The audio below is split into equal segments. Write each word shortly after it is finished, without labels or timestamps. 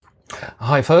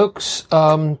Hi, folks.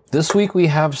 This week we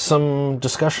have some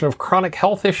discussion of chronic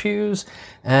health issues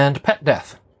and pet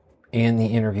death in the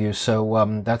interview.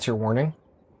 So that's your warning.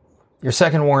 Your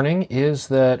second warning is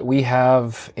that we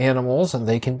have animals and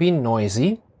they can be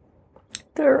noisy.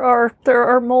 There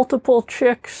are multiple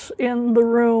chicks in the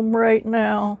room right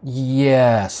now.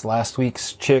 Yes, last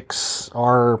week's chicks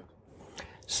are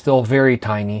still very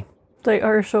tiny. They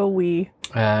are so wee.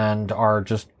 And are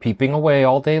just peeping away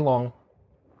all day long.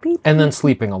 Beep, and then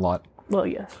sleeping a lot. Well,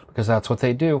 yes. Because that's what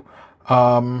they do.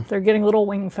 They're getting little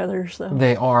wing feathers, though.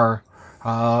 They are.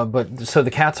 So the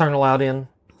cats aren't allowed in.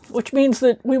 Which means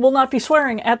that we will not be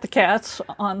swearing at the cats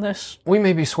on this. We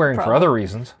may be swearing for other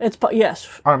reasons.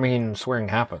 Yes. I mean, swearing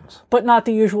happens. But not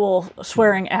the usual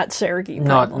swearing at Sergei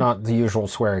problem. Not the usual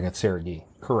swearing at Sergei.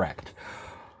 Correct.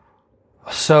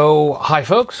 So, hi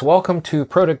folks, welcome to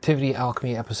Productivity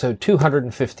Alchemy episode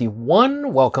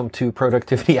 251. Welcome to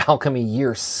Productivity Alchemy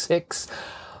year 6.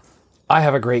 I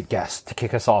have a great guest to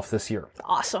kick us off this year.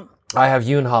 Awesome. I have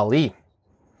Yoon Ha Lee,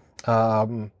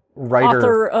 writer.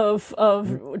 Author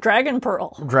of Dragon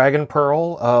Pearl. Dragon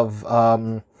Pearl, of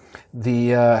the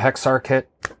Hexarchate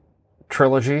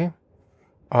trilogy.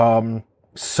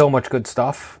 So much good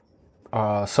stuff.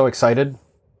 So excited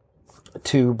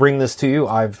to bring this to you.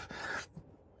 I've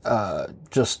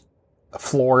just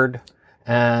floored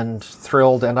and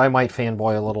thrilled, and I might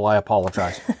fanboy a little. I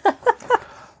apologize.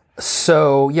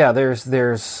 So yeah, there's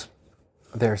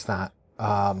that.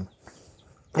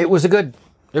 It was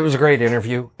a great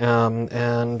interview,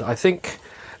 and I think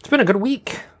it's been a good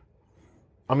week.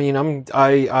 I mean,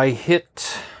 I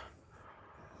hit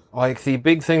like the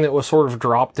big thing that was sort of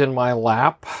dropped in my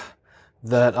lap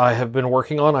that I have been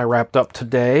working on. I wrapped up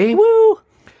today. Woo!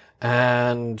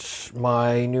 And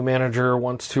my new manager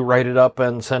wants to write it up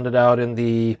and send it out in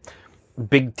the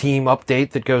big team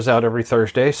update that goes out every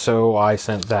Thursday. So I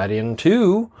sent that in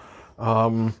too.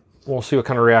 We'll see what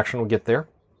kind of reaction we'll get there.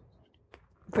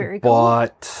 Very cool.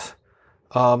 But,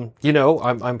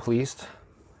 I'm pleased.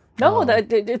 No,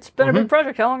 it's been a big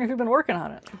project. How long have you been working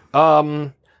on it?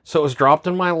 So it was dropped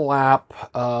in my lap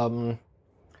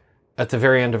at the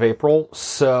very end of April.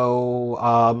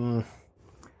 So,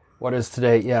 what is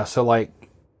today? Yeah, so like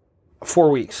 4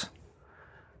 weeks.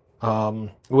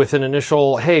 With an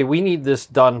initial, hey, we need this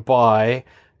done by,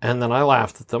 and then I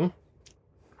laughed at them.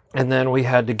 And then we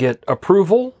had to get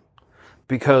approval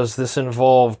because this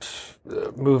involved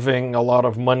moving a lot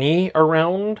of money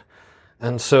around.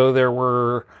 And so there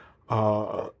were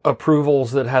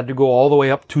approvals that had to go all the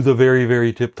way up to the very,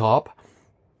 very tip top.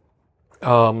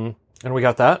 And we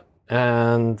got that.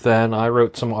 And then I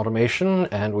wrote some automation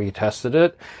and we tested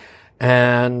it.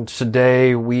 And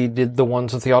today we did the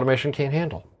ones that the automation can't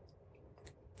handle.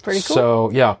 Pretty cool. So,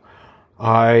 yeah,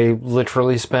 I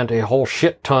literally spent a whole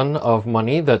shit ton of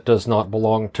money that does not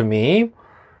belong to me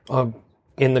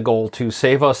in the goal to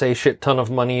save us a shit ton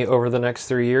of money over the next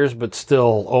 3 years. But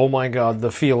still, oh my God, the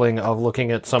feeling of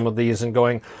looking at some of these and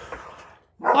going,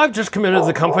 I've just committed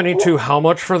the company to how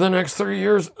much for the next 3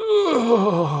 years?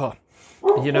 Ugh.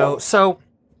 So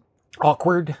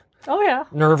awkward. Oh, yeah.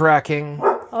 Nerve-wracking.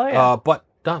 Oh, yeah. But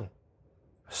done.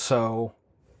 So,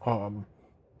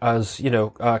 as you know,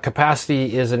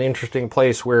 capacity is an interesting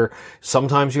place where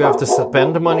sometimes you have to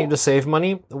spend money to save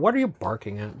money. What are you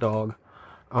barking at, dog?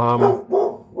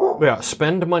 Yeah,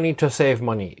 spend money to save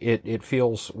money. It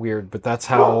feels weird, but that's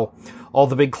how all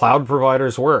the big cloud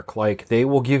providers work. Like, they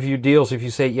will give you deals if you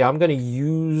say, yeah, I'm going to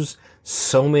use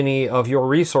so many of your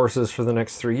resources for the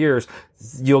next 3 years.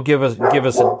 You'll give us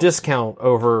a discount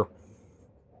over,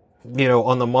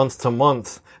 on the month to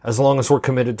month, as long as we're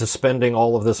committed to spending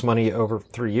all of this money over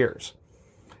 3 years.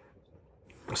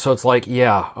 So it's like,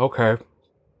 yeah, okay.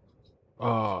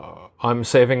 I'm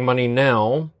saving money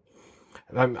now.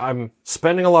 I'm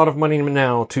spending a lot of money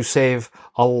now to save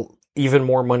even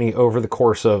more money over the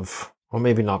course of, well,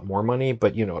 maybe not more money,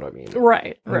 but you know what I mean.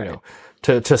 Right.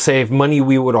 To save money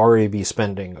we would already be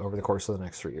spending over the course of the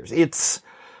next 3 years.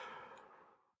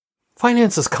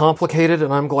 Finance is complicated,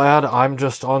 and I'm glad I'm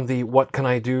just on the what can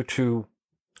I do to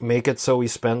make it so we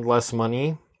spend less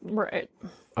money. Right.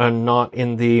 And not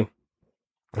in the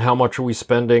how much are we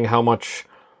spending, how much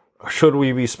should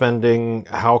we be spending,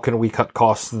 how can we cut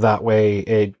costs that way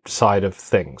a side of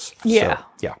things. Yeah. So,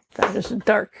 yeah. That is a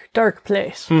dark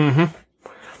place. Mm-hmm.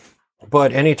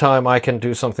 But anytime I can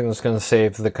do something that's going to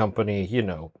save the company,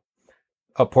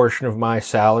 a portion of my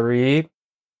salary,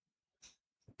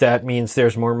 that means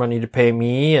there's more money to pay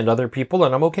me and other people,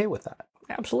 and I'm okay with that.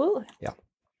 Absolutely. Yeah.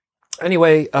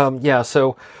 Anyway,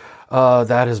 so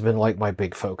that has been like my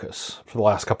big focus for the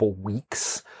last couple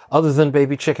weeks, other than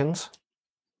baby chickens.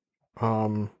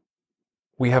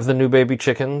 we have the new baby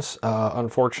chickens.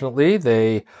 Unfortunately,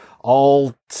 they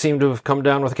all seem to have come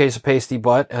down with a case of pasty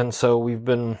butt, and so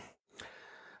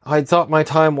I thought my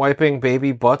time wiping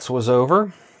baby butts was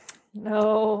over.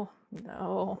 No.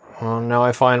 Well, now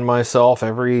I find myself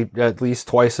at least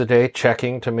twice a day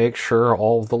checking to make sure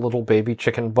all of the little baby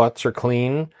chicken butts are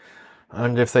clean,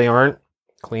 and if they aren't,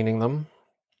 cleaning them.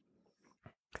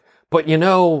 But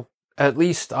at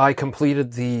least I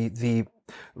completed the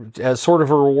as sort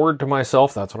of a reward to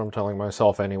myself. That's what I'm telling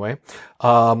myself anyway.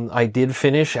 I did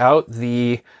finish out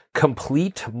the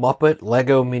complete Muppet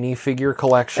Lego minifigure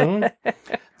collection.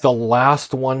 The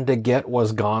last one to get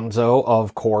was Gonzo,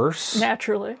 of course.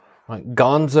 Naturally.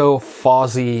 Gonzo,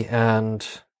 Fozzie, and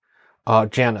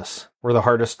Janice were the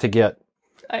hardest to get.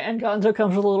 And Gonzo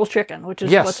comes with a little chicken, which is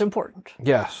what's important.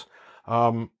 Yes.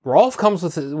 Rolf comes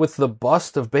with the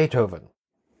bust of Beethoven,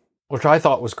 which I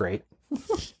thought was great.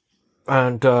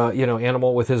 And,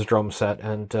 Animal with his drum set.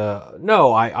 And,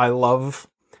 I love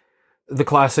the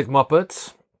classic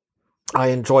Muppets. I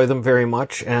enjoy them very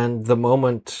much, and the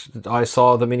moment I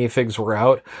saw the minifigs were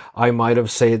out, I might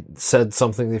have said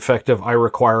something effective, I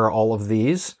require all of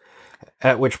these,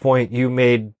 at which point you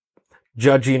made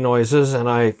judgy noises, and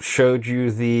I showed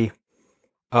you the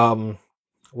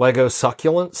Lego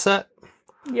succulent set.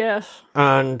 Yes.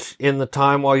 And in the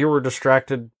time while you were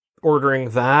distracted ordering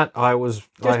that,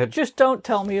 Just don't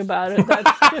tell me about it.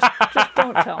 Just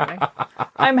don't tell me.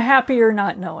 I'm happier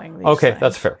not knowing these Okay, things.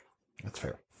 That's fair.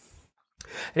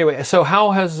 Anyway, so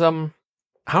how's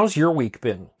your week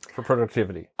been for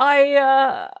productivity?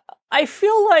 I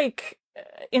feel like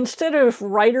instead of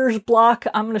writer's block,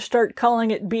 I'm going to start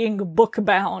calling it being book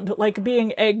bound, like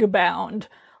being egg bound.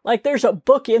 Like there's a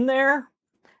book in there,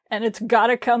 and it's got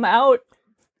to come out.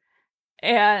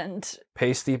 And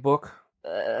pasty book?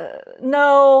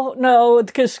 No,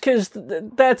 because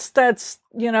that's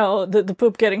the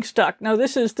poop getting stuck. No,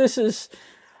 this is.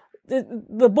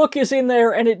 The book is in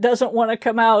there and it doesn't want to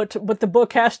come out, but the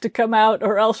book has to come out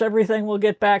or else everything will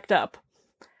get backed up.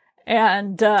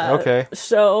 And okay.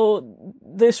 So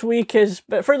this week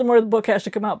but furthermore, the book has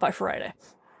to come out by Friday.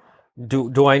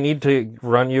 Do I need to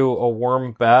run you a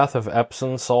warm bath of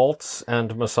Epsom salts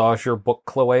and massage your book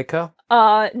cloaca?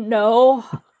 No.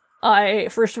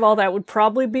 First of all, that would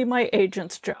probably be my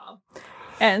agent's job.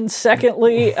 And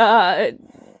secondly,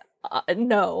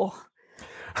 no.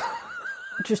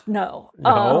 Just no.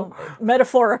 No.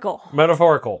 Metaphorical.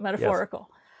 Yes.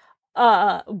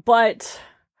 But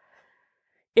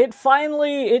it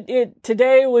finally,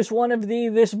 today was one of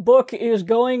this book is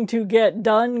going to get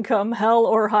done come hell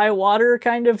or high water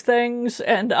kind of things.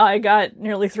 And I got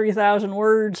nearly 3,000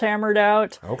 words hammered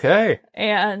out. Okay.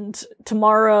 And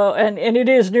tomorrow, and it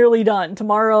is nearly done.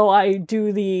 Tomorrow I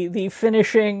do the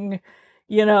finishing,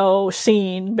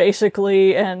 scene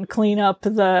basically and clean up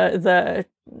the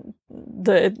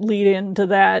lead into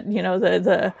that,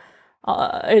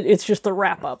 it's just the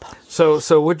wrap up. So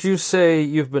would you say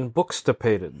you've been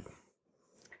bookstipated?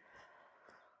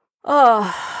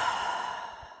 I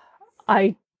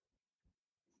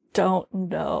don't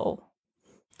know.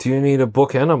 Do you need a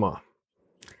book enema?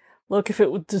 Look, if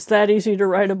it was that easy to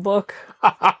write a book,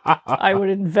 I would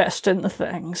invest in the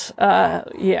things.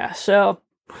 Yeah, so.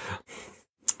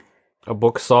 A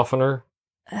book softener?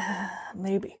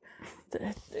 Maybe.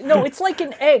 No, it's like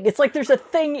an egg. It's like there's a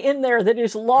thing in there that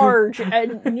is large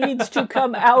and needs to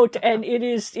come out, and it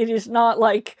is not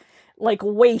like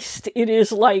waste. It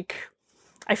is like,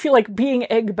 I feel like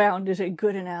being egg bound is a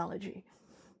good analogy.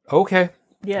 Okay.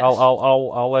 Yes.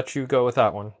 I'll let you go with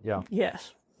that one. Yeah.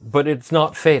 Yes. But it's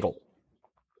not fatal.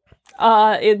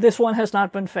 This one has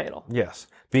not been fatal. Yes.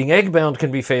 Being egg bound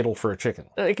can be fatal for a chicken.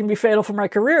 It can be fatal for my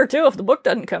career too if the book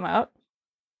doesn't come out.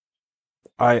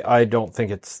 I don't think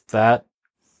it's that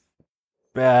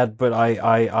bad, but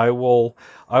I will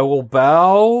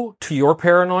bow to your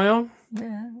paranoia.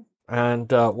 Yeah.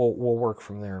 And we'll work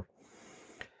from there.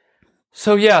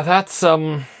 So yeah, that's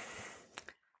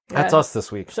us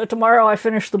this week. So tomorrow I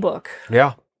finish the book.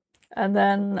 Yeah. And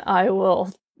then I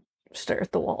will stare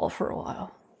at the wall for a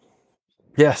while.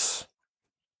 Yes.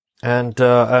 And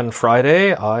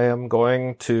Friday I am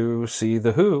going to see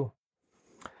The Who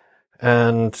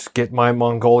and get my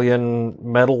Mongolian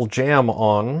metal jam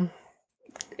on.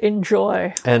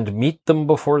 Enjoy. And meet them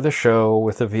before the show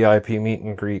with a VIP meet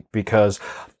and greet, because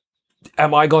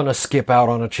am I going to skip out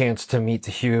on a chance to meet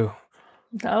The Who?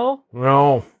 No.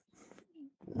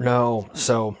 No.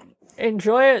 So.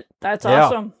 Enjoy it. That's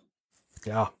awesome.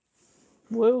 Yeah.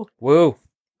 Woo.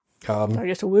 I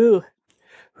guess woo.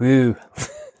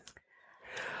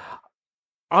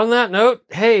 On that note,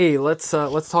 hey, let's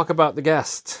talk about the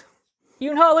guest.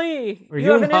 Yoon Ha Lee,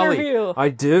 you have an interview. I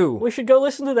do. We should go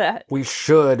listen to that. We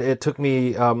should. It took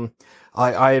me.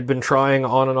 I had been trying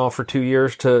on and off for 2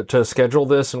 years to schedule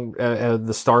this, and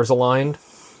the stars aligned,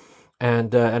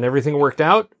 and everything worked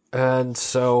out. And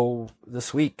so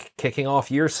this week, kicking off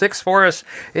year 6 for us,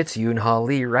 it's Yoon Ha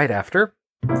Lee right after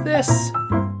this.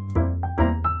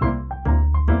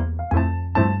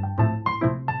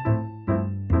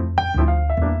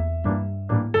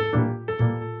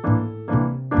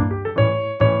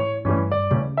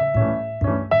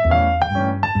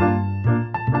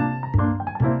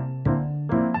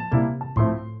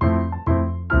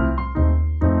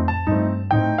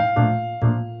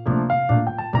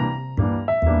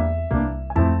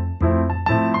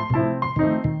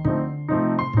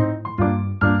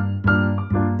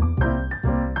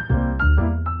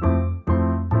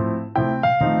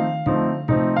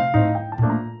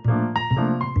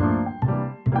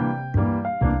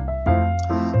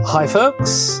 Hi,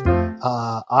 folks.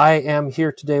 I am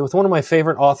here today with one of my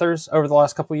favorite authors over the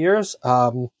last couple of years.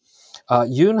 Yoon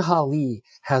Ha Lee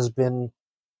has been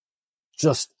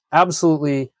just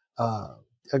absolutely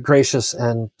gracious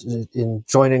and in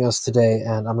joining us today,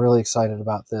 and I'm really excited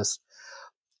about this.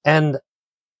 And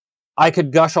I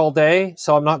could gush all day,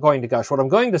 so I'm not going to gush. What I'm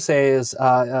going to say is,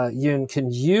 Yoon, can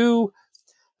you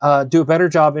do a better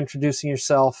job introducing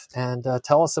yourself and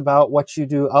tell us about what you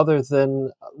do other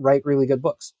than write really good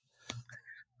books?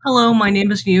 Hello, my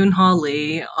name is Yoon Ha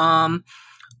Lee.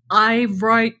 I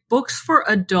write books for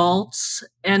adults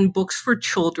and books for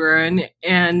children,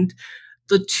 and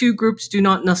the two groups do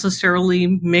not necessarily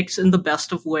mix in the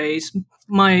best of ways.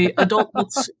 My adult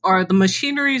books are the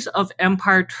Machineries of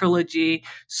Empire trilogy,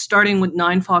 starting with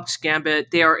Nine Fox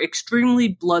Gambit. They are extremely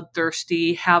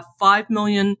bloodthirsty, have 5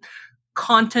 million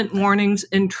content warnings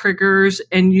and triggers,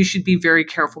 and you should be very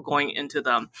careful going into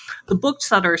them. The books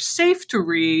that are safe to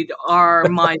read are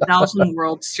my Thousand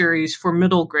Worlds series for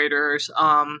middle graders.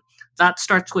 That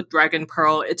starts with Dragon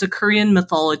Pearl. It's a Korean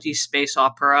mythology space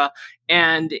opera,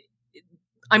 and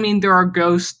I mean, there are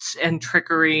ghosts and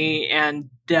trickery and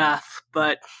death,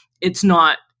 but it's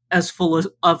not as full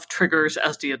of triggers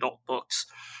as the adult books.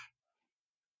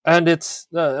 And it's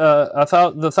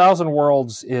the Thousand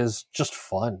Worlds is just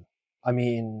fun. I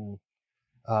mean,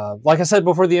 like I said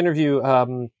before the interview,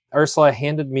 Ursula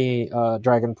handed me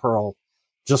Dragon Pearl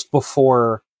just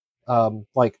before,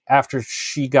 after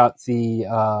she got the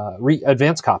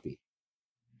advance copy,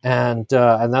 and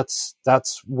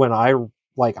that's when I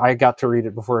got to read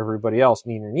it before everybody else,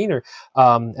 neener.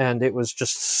 And it was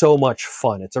just so much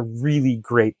fun. It's a really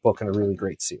great book and a really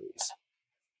great series.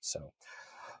 So.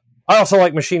 I also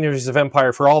like Machineries of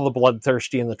Empire for all the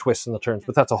bloodthirsty and the twists and the turns,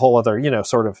 but that's a whole other,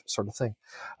 sort of thing.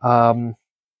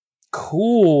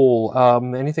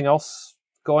 Cool. Anything else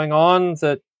going on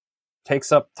that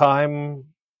takes up time?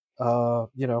 No,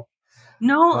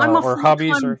 I'm or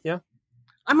hobbies, or yeah.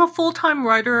 I'm a full-time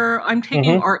writer. I'm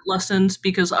taking art lessons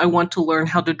because I want to learn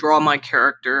how to draw my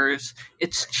characters.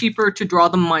 It's cheaper to draw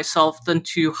them myself than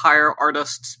to hire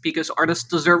artists because artists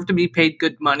deserve to be paid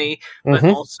good money, but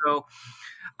also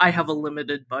I have a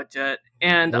limited budget,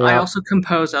 and I also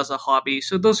compose as a hobby.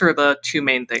 So those are the two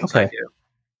main things I do.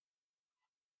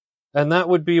 And that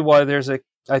would be why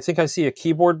I think I see a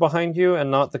keyboard behind you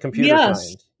and not the computer kind.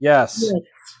 Yes.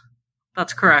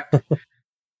 That's correct.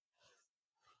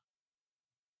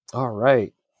 All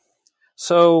right.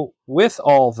 So with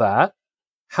all that,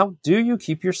 how do you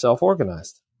keep yourself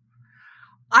organized?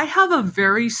 I have a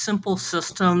very simple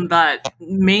system that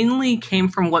mainly came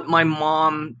from what my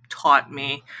mom taught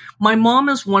me. My mom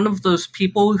is one of those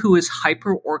people who is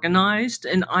hyper organized,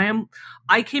 and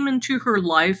I came into her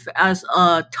life as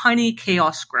a tiny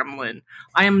chaos gremlin.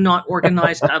 I am not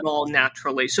organized at all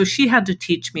naturally. So she had to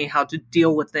teach me how to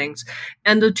deal with things.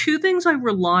 And the two things I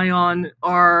rely on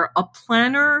are a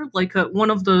planner, like one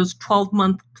of those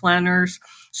 12-month planners,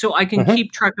 so I can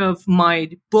keep track of my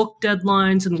book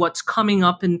deadlines and what's coming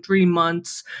up in 3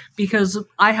 months, because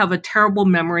I have a terrible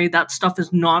memory. That stuff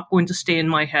is not going to stay in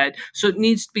my head. So it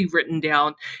needs to be written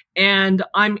down. And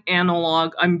I'm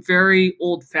analog. I'm very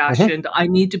old-fashioned. I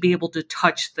need to be able to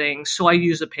touch things. So I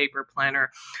use a paper planner.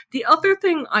 The other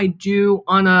thing I do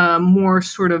on a more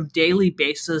sort of daily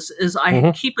basis is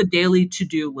I keep a daily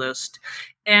to-do list.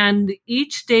 And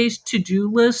each day's to-do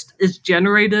list is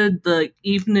generated the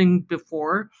evening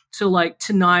before. So like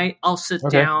tonight, I'll sit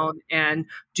down and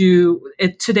do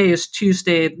it. Today is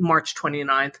Tuesday, March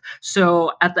 29th.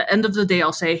 So at the end of the day,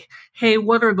 I'll say, hey,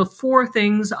 what are the 4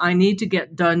 things I need to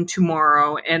get done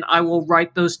tomorrow? And I will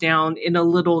write those down in a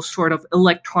little sort of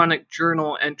electronic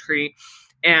journal entry.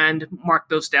 and mark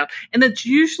those down. And it's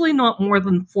usually not more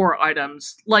than 4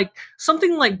 items. Like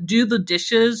something like do the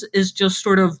dishes is just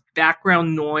sort of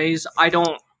background noise. I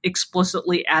don't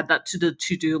explicitly add that to the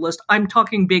to-do list. I'm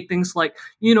talking big things like,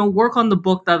 work on the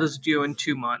book that is due in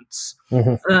 2 months.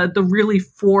 The really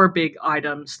 4 big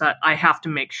items that I have to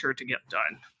make sure to get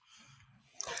done.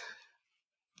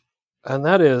 And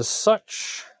that is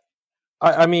such...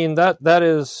 I mean, that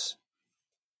is...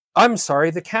 I'm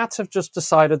sorry, the cats have just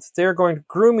decided that they're going to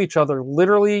groom each other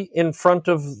literally in front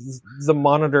of the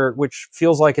monitor, which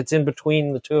feels like it's in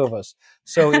between the two of us.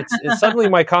 So it's suddenly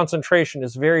my concentration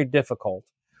is very difficult.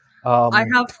 I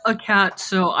have a cat,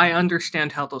 so I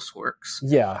understand how this works.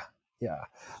 Yeah.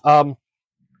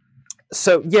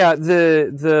 So yeah,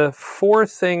 the 4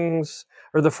 things,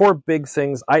 or the 4 big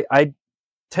things, I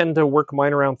tend to work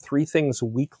mine around 3 things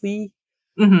weekly.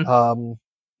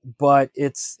 But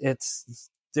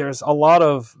there's a lot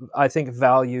of, I think,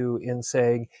 value in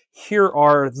saying, here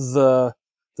are the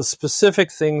specific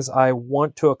things I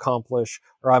want to accomplish,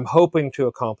 or I'm hoping to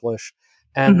accomplish,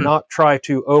 and not try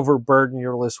to overburden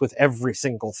your list with every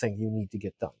single thing you need to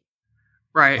get done.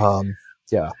 Right.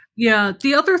 Yeah. Yeah.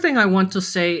 The other thing I want to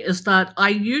say is that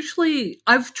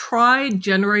I've tried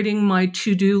generating my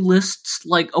to-do lists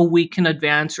like a week in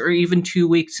advance or even 2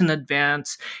 weeks in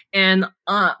advance. And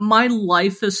my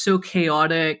life is so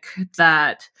chaotic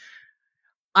that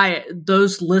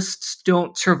those lists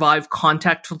don't survive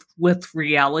contact with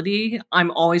reality.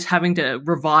 I'm always having to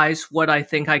revise what I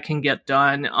think I can get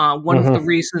done. One of the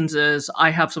reasons is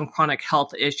I have some chronic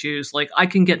health issues. Like I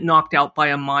can get knocked out by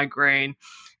a migraine.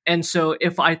 And so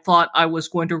if I thought I was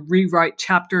going to rewrite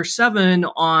chapter 7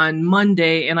 on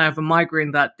Monday and I have a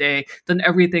migraine that day, then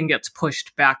everything gets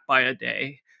pushed back by a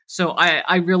day. So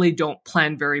I really don't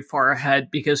plan very far ahead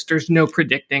because there's no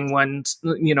predicting when,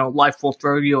 life will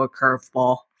throw you a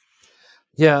curveball.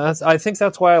 Yeah, I think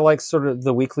that's why I like sort of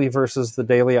the weekly versus the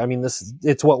daily. I mean,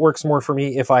 it's what works more for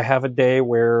me. If I have a day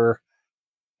where,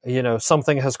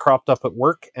 something has cropped up at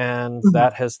work and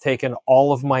that has taken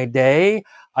all of my day,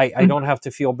 I don't have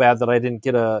to feel bad that I didn't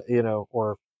get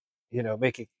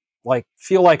make it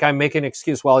feel like I'm making an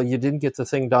excuse. Well, you didn't get the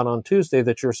thing done on Tuesday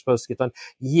that you're supposed to get done.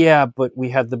 Yeah, but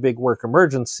we had the big work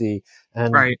emergency,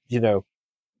 and right.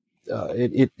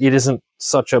 It isn't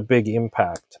such a big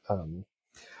impact.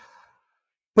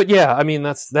 But yeah, I mean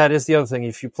that is the other thing.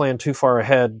 If you plan too far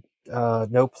ahead,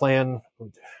 no plan.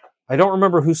 I don't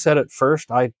remember who said it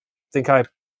first. I think I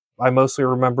mostly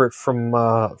remember it from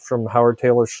Howard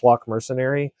Taylor's Schlock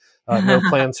Mercenary. No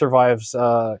plan survives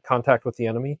contact with the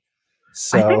enemy.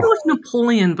 So, I think it was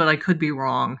Napoleon, but I could be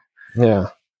wrong. Yeah,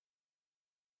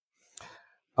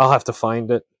 I'll have to find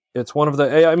it. It's one of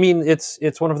the. I mean, it's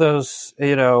one of those.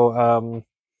 Abraham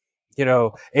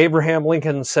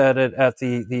Lincoln said it at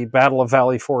the Battle of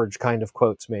Valley Forge kind of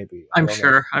quotes. Maybe I'm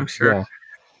sure. Yeah.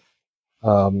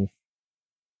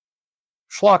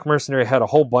 Schlock Mercenary had a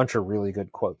whole bunch of really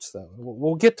good quotes, though.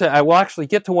 We'll actually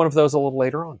get to one of those a little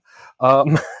later on.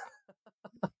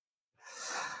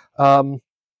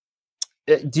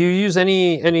 Do you use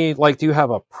any do you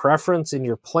have a preference in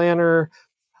your planner?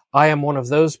 I am one of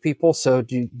those people. So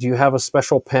do you have a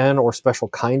special pen or special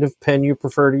kind of pen you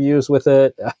prefer to use with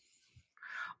it?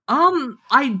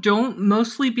 I don't,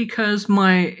 mostly because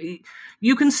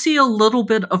you can see a little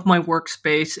bit of my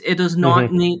workspace. It is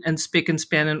not neat and spick and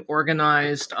span and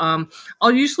organized.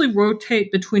 I'll usually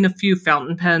rotate between a few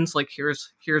fountain pens. Like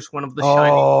here's one of the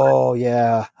shiny. Oh,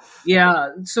 yeah. Yeah.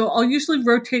 So I'll usually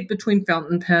rotate between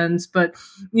fountain pens, but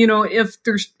if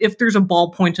there's a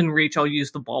ballpoint in reach, I'll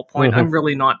use the ballpoint. I'm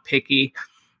really not picky.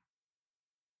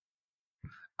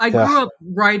 I grew up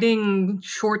writing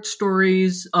short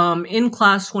stories in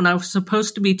class when I was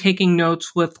supposed to be taking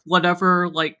notes with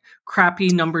whatever crappy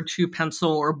number 2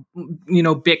 pencil or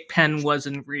Bic pen was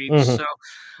in reach. So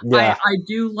I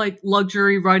do like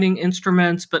luxury writing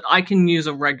instruments, but I can use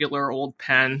a regular old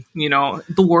pen.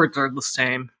 The words are the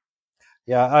same.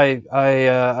 Yeah,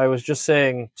 I was just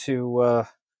saying to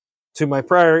my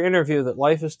prior interview that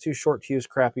life is too short to use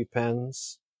crappy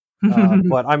pens.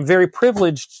 But I'm very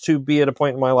privileged to be at a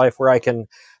point in my life where I can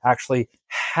actually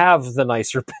have the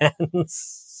nicer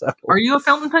pens. So, are you a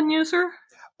fountain pen user?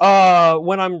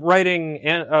 When I'm writing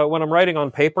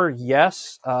on paper,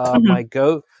 yes. My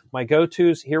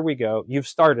go-tos. Here we go. You've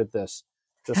started this.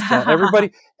 Just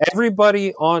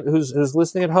everybody on who's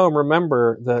listening at home,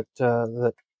 remember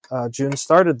that June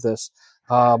started this.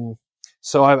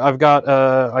 So I've got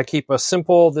I keep a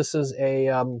simple. This is a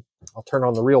I'll turn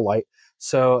on the real light.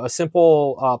 So a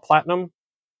simple platinum.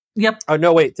 Yep. Oh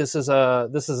no, wait. This is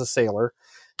a sailor,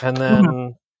 and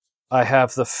then I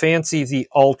have the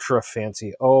ultra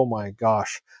fancy. Oh my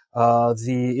gosh,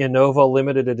 the Innova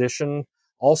limited edition,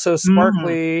 also Mm,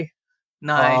 sparkly.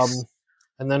 nice. Um,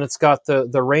 and then it's got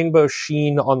the rainbow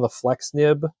sheen on the flex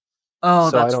nib. Oh,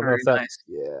 So I that's don't know very if that, nice.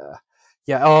 yeah,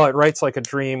 yeah. Oh, it writes like a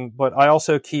dream. But I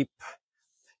also keep,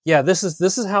 yeah. This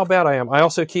is how bad I am. I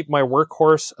also keep my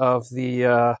workhorse of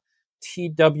the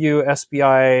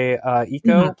TWSBI Mhm.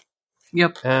 Eco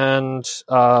Yep. and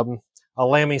a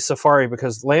Lamy Safari,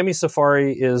 because Lamy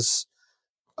Safari is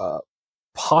uh,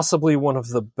 possibly one of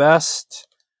the best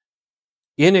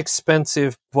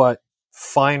inexpensive but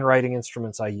fine writing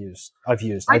instruments I've used. I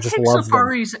I just take love them.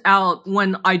 safaris out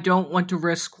when I don't want to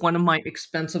risk one of my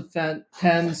expensive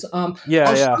pens. Yeah,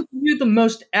 I'll show yeah. you the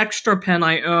most extra pen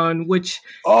I own, which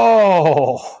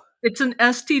Oh it's an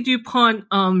ST DuPont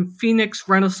Phoenix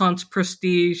Renaissance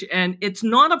Prestige, and it's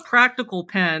not a practical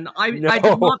pen. I did not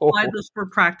buy no. this for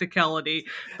practicality,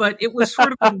 but it was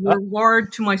sort of a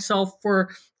reward to myself for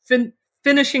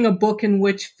finishing a book in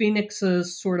which Phoenix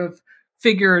is sort of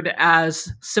figured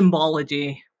as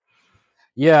symbology.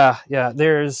 Yeah, yeah.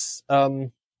 There's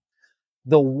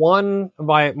the one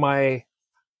my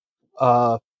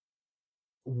uh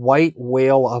white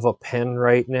whale of a pen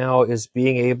right now is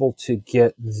being able to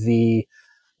get the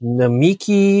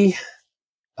Namiki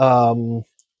um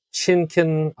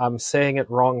Chinkin, I'm saying it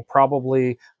wrong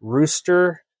probably,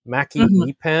 Rooster Mackie Hmm.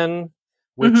 E pen,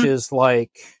 which Hmm. is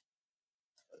like,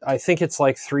 I think it's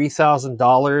like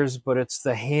 $3,000, but it's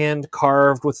the hand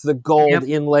carved with the gold Yep.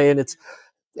 inlay,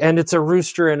 and it's a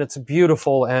rooster, and it's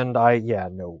beautiful. And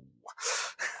no.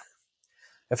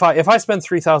 If I spend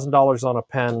 $3,000 on a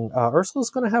pen, Ursula's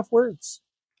going to have words,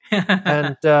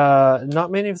 and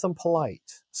not many of them polite.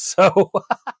 So,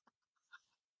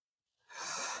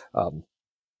 um,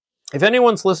 if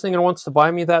anyone's listening and wants to buy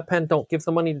me that pen, don't give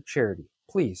the money to charity,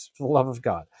 please, for the love of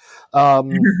God.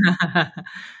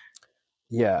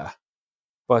 Yeah.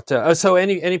 But so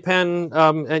any pen,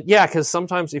 and yeah, because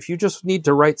sometimes if you just need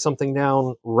to write something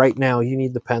down right now, you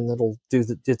need the pen that'll do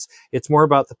the. It's more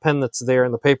about the pen that's there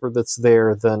and the paper that's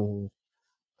there than,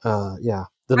 the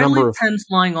I leave number of. pens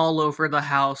lying all over the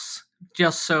house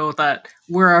just so that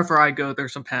wherever I go,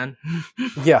 there's a pen.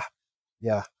 Yeah,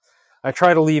 yeah. I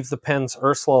try to leave the pens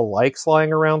Ursula likes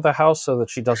lying around the house so that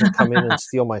she doesn't come in and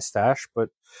steal my stash. But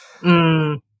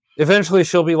Mm. eventually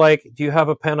she'll be like, "Do you have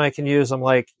a pen I can use?" I'm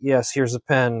like, "Yes, here's a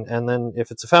pen." And then if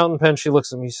it's a fountain pen, she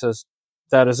looks at me and says,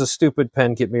 "That is a stupid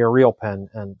pen. Get me a real pen."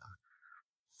 And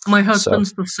My so,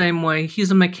 husband's the same way.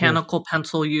 He's a mm. mechanical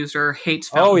pencil user, hates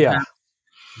Oh fountain yeah, pen.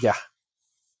 yeah.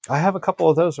 I have a couple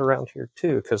of those around here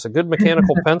too, because a good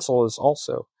mechanical pencil is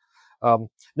also.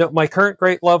 No, my current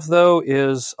great love though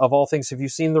is, of all things, have you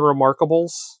seen the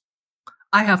Remarkables?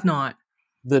 I have not.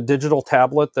 The digital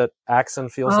tablet that acts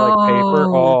and feels like paper.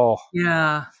 Oh, Oh,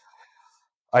 yeah.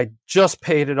 I just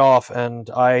paid it off, and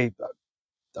I've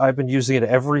been using it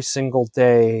every single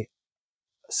day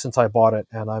since I bought it,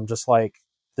 and I'm just like,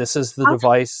 this is the How's,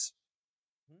 device.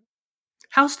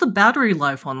 how's the battery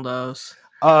life on those?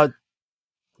 Uh,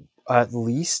 at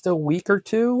least a week or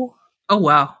two. Oh,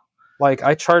 wow. Like,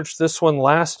 I charged this one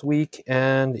last week,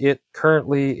 and it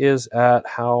currently is at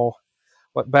how?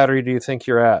 What battery do you think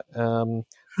you're at?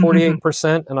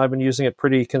 48%, and I've been using it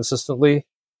pretty consistently.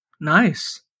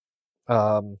 Nice.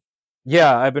 Um,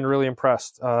 yeah, I've been really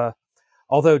impressed.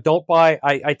 Although, don't buy.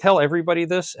 I tell everybody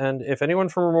this, and if anyone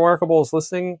from Remarkable is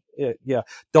listening, yeah,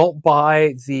 don't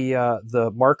buy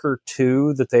the Marker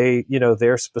 2 that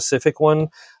their specific one.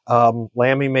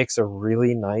 Lamy makes a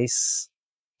really nice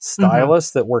Hmm.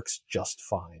 stylus that works just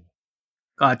fine.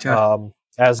 Gotcha.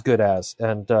 As good as,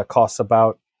 and costs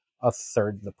about a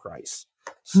third the price.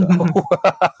 So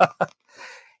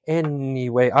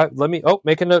anyway,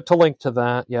 make a note to link to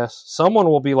that. Yes, someone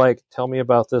will be like, "Tell me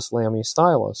about this Lamy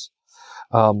stylus."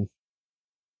 Um,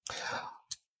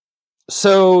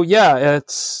 so yeah,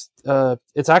 it's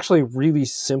actually really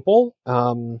simple,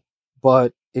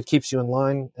 but it keeps you in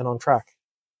line and on track,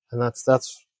 and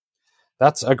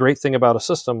that's a great thing about a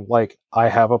system. Like, I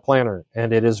have a planner,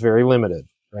 and it is very limited,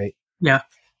 right? Yeah.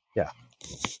 Yeah.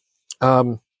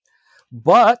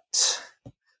 But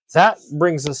that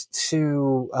brings us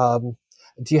to,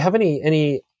 do you have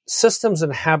any systems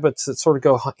and habits that sort of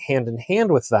go hand in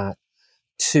hand with that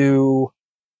to,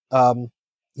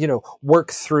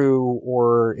 work through,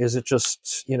 or is it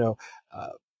just,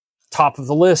 top of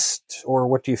the list, or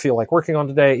what do you feel like working on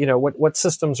today? What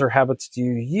systems or habits do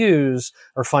you use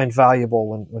or find valuable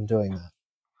when doing that?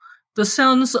 This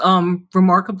sounds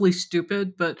remarkably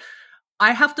stupid, but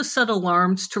I have to set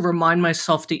alarms to remind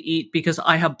myself to eat because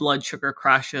I have blood sugar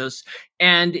crashes.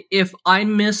 And if I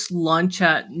miss lunch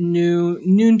at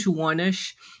noon to one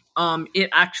ish, it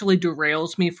actually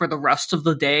derails me for the rest of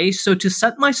the day. So to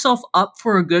set myself up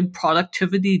for a good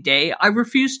productivity day, I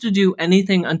refuse to do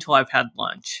anything until I've had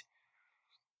lunch.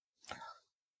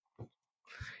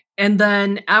 And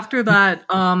then after that,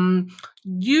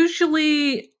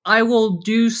 usually I will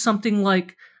do something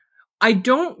like, I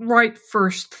don't write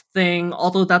first thing,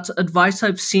 although that's advice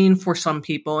I've seen for some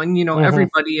people, and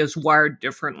everybody is wired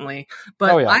differently.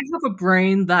 But Oh, yeah. I have a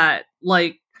brain that,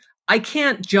 like, I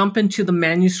can't jump into the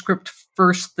manuscript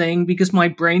first thing because my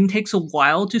brain takes a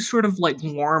while to sort of like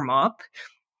warm up.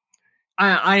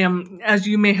 I am, as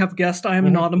you may have guessed, I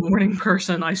am not a morning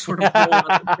person. I sort of roll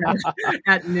out of bed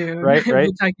at noon, Right.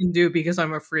 which I can do because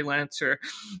I'm a freelancer.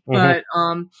 But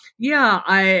yeah,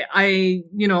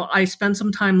 I spend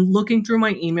some time looking through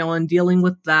my email and dealing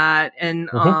with that, and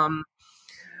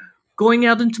going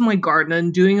out into my garden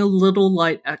and doing a little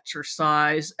light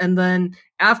exercise, and then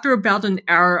after about an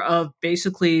hour of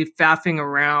basically faffing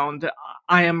around,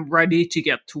 I am ready to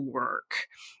get to work.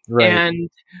 Right. And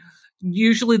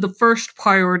usually the first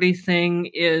priority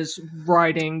thing is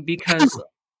writing because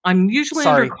I'm usually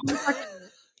Sorry. under contract.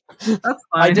 That's fine.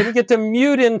 I didn't get to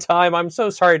mute in time. I'm so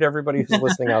sorry to everybody who's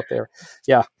listening out there.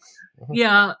 Yeah.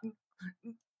 Yeah.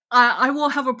 I will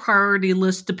have a priority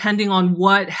list depending on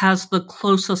what has the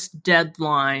closest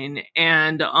deadline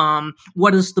and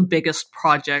what is the biggest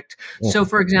project. So,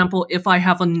 for example, if I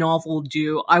have a novel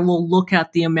due, I will look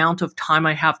at the amount of time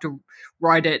I have to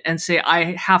write it and say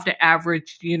I have to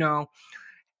average,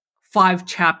 5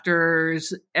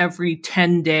 chapters every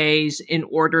 10 days in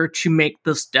order to make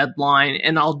this deadline,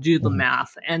 and I'll do the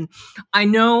math. And I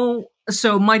know,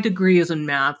 so my degree is in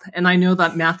math, and I know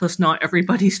that math is not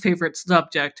everybody's favorite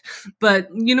subject, but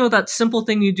that simple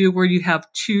thing you do where you have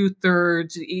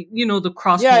 2/3, the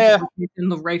cross multiplication,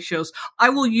 the ratios. I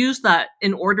will use that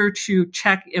in order to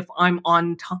check if I'm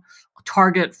on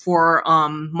target for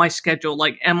my schedule.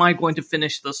 Like, am I going to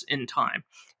finish this in time?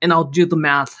 And I'll do the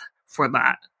math for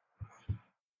that.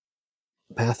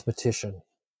 Mathematician.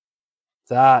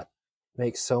 That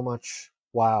makes so much.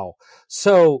 Wow.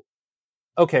 So,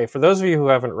 okay, for those of you who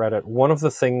haven't read it, one of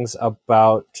the things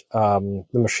about the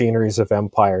Machineries of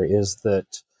Empire is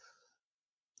that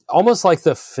almost like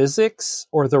the physics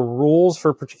or the rules for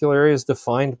a particular area is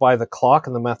defined by the clock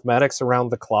and the mathematics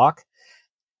around the clock.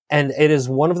 And it is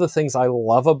one of the things I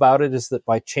love about it is that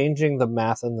by changing the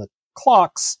math and the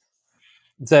clocks,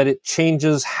 that it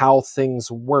changes how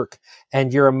things work.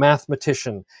 And you're a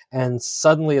mathematician, and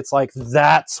suddenly it's like,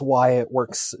 that's why it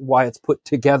works, why it's put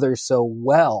together so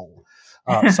well.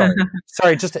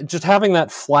 Sorry, just having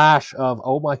that flash of,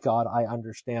 oh my God, I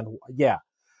understand. Yeah.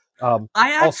 I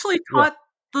actually taught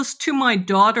this to my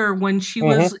daughter when she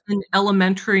was in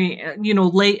elementary,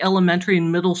 late elementary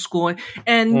and middle school.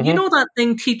 And you know that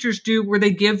thing teachers do where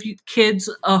they give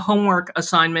kids a homework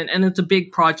assignment and it's a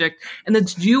big project and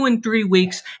it's due in 3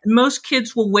 weeks. And most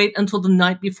kids will wait until the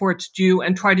night before it's due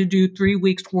and try to do 3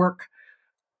 weeks work.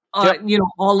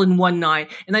 All in one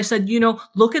night. And I said,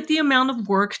 look at the amount of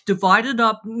work, divide it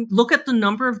up, look at the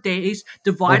number of days,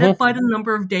 divide it by the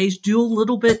number of days, do a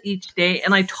little bit each day.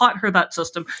 And I taught her that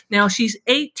system. Now she's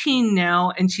 18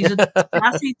 now and she's a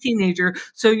sassy teenager.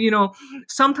 So,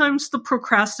 sometimes the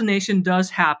procrastination does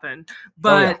happen,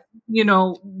 but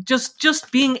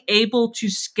just being able to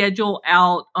schedule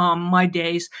out, my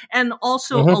days and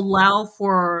also allow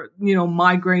for,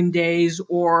 migraine days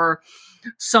or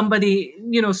somebody,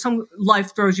 some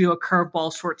life throws you a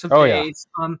curveball sorts of days.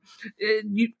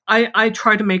 I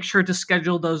try to make sure to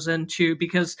schedule those in too,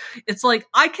 because it's like,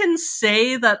 I can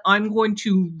say that I'm going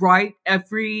to write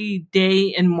every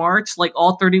day in March, like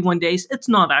all 31 days. It's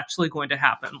not actually going to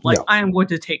happen. Like I am going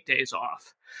to take days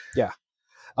off. Yeah.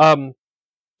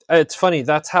 It's funny.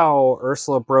 That's how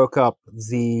Ursula broke up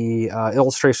the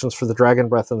illustrations for the Dragon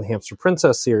Breath and the Hamster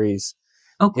Princess series.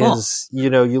 Oh, cool. Is,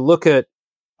 you look at,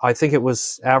 I think it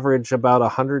was average about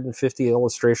 150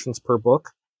 illustrations per book.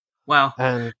 Wow.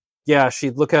 And yeah,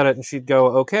 she'd look at it and she'd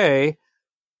go, okay,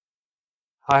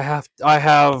 I have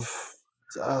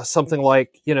something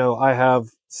like, I have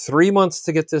 3 months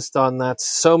to get this done. That's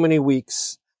so many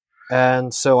weeks.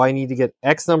 And so I need to get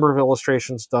X number of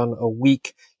illustrations done a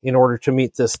week in order to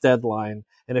meet this deadline.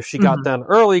 And if she got done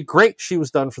early, great, she was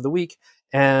done for the week.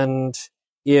 And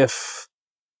if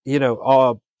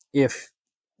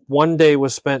one day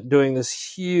was spent doing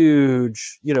this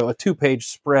huge, a 2-page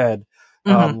spread.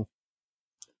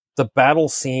 The battle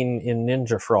scene in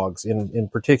Ninja Frogs in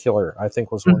particular, I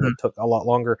think was one that took a lot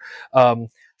longer.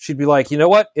 She'd be like, you know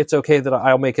what? It's okay that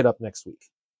I'll make it up next week.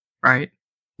 Right.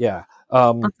 Yeah.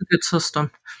 That's a good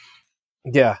system.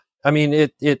 Yeah. I mean,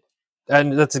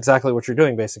 and that's exactly what you're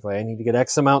doing, basically. I need to get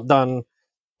X amount done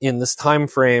in this time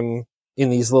frame in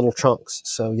these little chunks.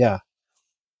 So yeah.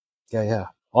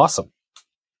 Awesome.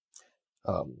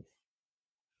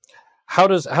 How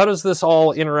does this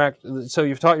all interact? So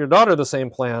you've taught your daughter the same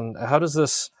plan. How does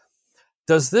this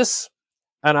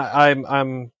and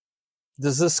I'm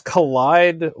does this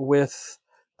collide with,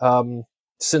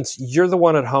 since you're the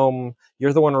one at home,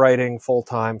 you're the one writing full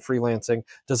time, freelancing,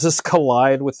 does this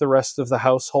collide with the rest of the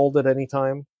household at any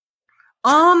time?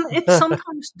 It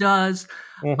sometimes does.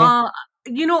 Mm-hmm.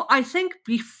 I think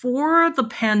before the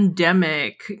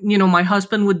pandemic, my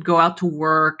husband would go out to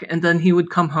work and then he would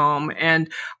come home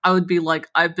and I would be like,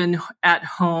 I've been at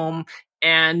home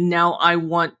and now I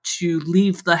want to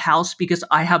leave the house because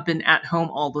I have been at home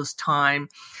all this time.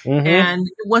 Mm-hmm. And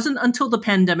it wasn't until the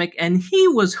pandemic and he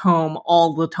was home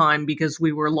all the time because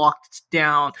we were locked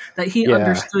down that he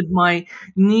understood my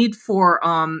need for,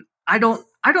 I don't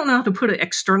know how to put it,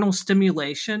 external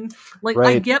stimulation. Like I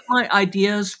Right. get my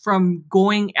ideas from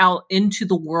going out into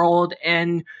the world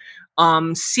and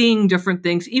seeing different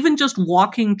things, even just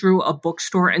walking through a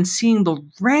bookstore and seeing the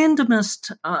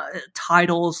randomest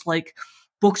titles like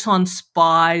books on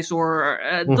spies or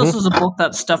this is a book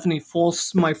that Stephanie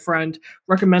Fultz, my friend,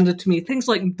 recommended to me. Things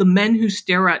like The Men Who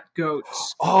Stare at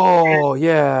Goats. Oh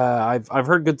yeah, I've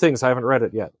heard good things. I haven't read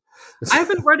it yet. I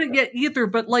haven't read it yet either,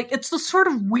 but like it's the sort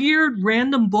of weird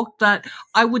random book that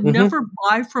I would Mm-hmm. never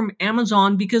buy from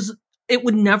Amazon because it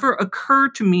would never occur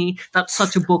to me that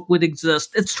such a book would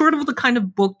exist. It's sort of the kind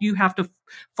of book you have to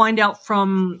find out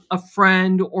from a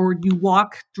friend, or you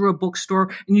walk through a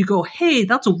bookstore and you go, hey,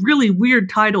 that's a really weird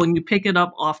title, and you pick it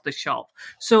up off the shelf.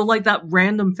 So like that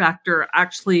random factor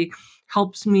actually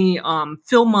helps me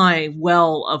fill my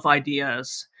well of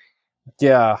ideas.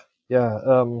 Yeah.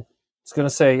 I was going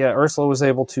to say, Ursula was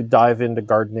able to dive into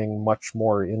gardening much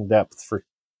more in depth for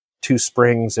 2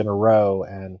 springs in a row,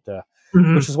 and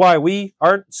which is why we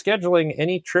aren't scheduling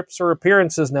any trips or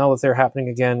appearances now that they're happening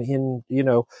again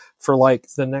for like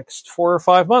the next 4 or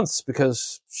 5 months,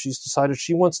 because she's decided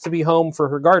she wants to be home for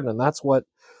her garden, and that's what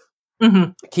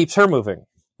keeps her moving.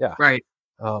 Yeah. Right.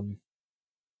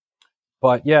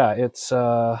 But yeah, it's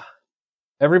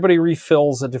everybody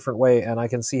refills a different way, and I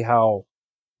can see how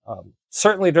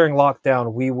certainly during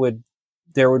lockdown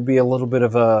there would be a little bit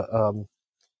of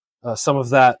some of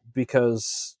that,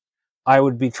 because I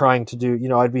would be trying to do,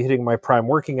 I'd be hitting my prime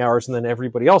working hours, and then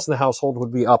everybody else in the household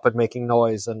would be up and making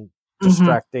noise and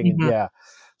distracting. And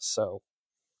so,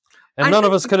 and none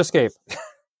of us could escape.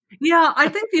 Yeah, I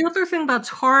think the other thing that's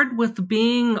hard with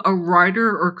being a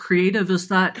writer or creative is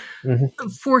that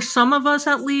for some of us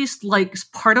at least, like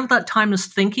part of that time is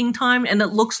thinking time, and it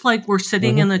looks like we're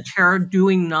sitting in a chair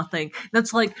doing nothing.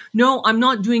 That's like, no, I'm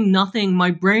not doing nothing. My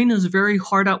brain is very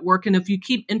hard at work, and if you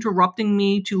keep interrupting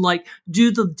me to like do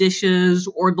the dishes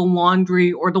or the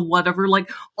laundry or the whatever,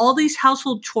 like all these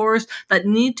household chores that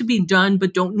need to be done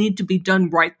but don't need to be done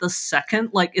right this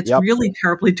second, like it's really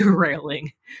terribly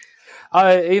derailing.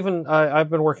 I've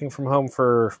been working from home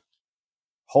for,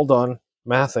 hold on,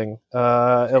 mathing,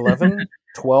 11,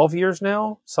 12 years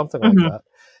now, something like that.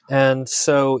 And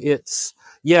so it's,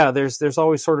 there's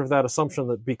always sort of that assumption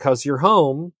that because you're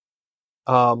home,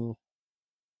 you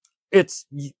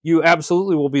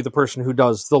absolutely will be the person who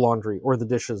does the laundry or the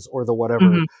dishes or the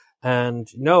whatever. And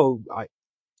no,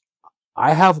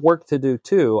 I have work to do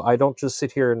too. I don't just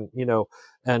sit here and,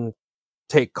 and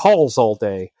take calls all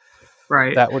day.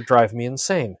 Right. That would drive me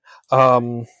insane.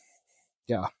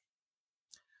 Yeah.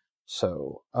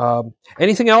 So,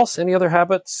 anything else? Any other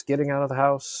habits? Getting out of the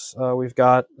house? We've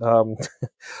got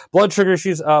blood sugar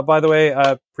issues. By the way,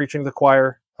 preaching the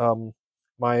choir. My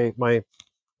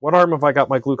what arm have I got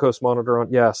my glucose monitor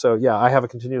on? Yeah. So I have a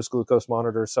continuous glucose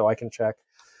monitor, so I can check.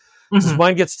 If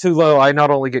mine gets too low, I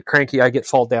not only get cranky, I get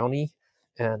fall downy,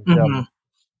 and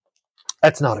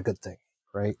that's not a good thing,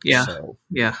 right? Yeah. So,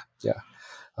 yeah.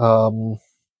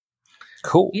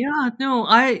 Cool. Yeah,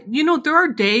 no, there are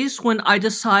days when I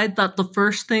decide that the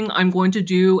first thing I'm going to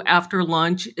do after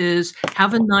lunch is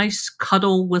have a nice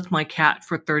cuddle with my cat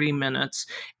for 30 minutes.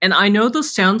 And I know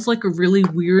this sounds like a really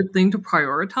weird thing to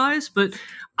prioritize, but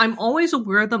I'm always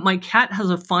aware that my cat has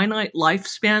a finite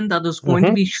lifespan that is going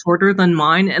to be shorter than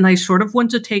mine. And I sort of want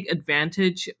to take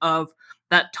advantage of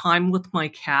that time with my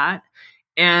cat.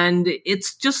 And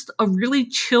it's just a really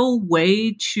chill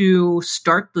way to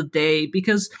start the day,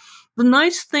 because the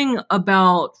nice thing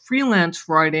about freelance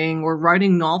writing or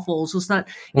writing novels is that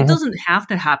it doesn't have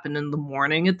to happen in the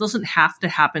morning. It doesn't have to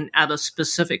happen at a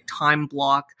specific time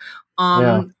block.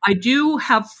 Yeah. I do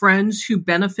have friends who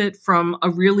benefit from a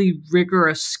really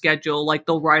rigorous schedule, like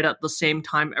they'll write at the same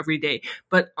time every day.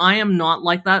 But I am not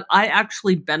like that. I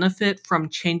actually benefit from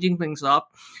changing things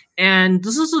up. And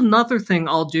this is another thing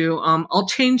I'll do. I'll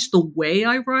change the way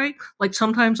I write. Like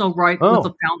sometimes I'll write with a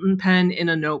Oh. fountain pen in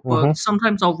a notebook. Mm-hmm.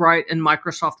 Sometimes I'll write in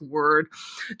Microsoft Word.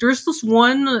 There's this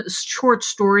one short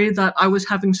story that I was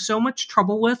having so much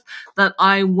trouble with that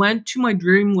I went to my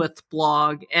Dream With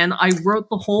blog and I wrote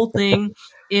the whole thing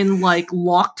in like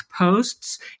locked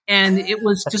posts, and it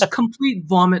was just complete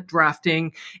vomit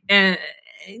drafting. And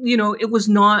it was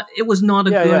not a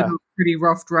Yeah, good yeah. or pretty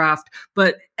rough draft,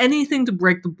 but anything to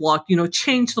break the block,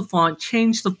 change the font,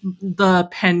 change the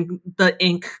pen, the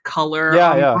ink color,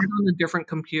 Yeah, yeah. write on a different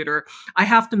computer. I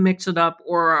have to mix it up,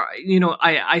 or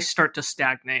I start to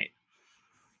stagnate.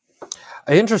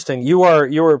 Interesting. You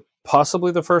are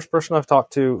possibly the first person I've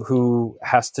talked to who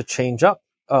has to change up,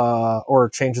 or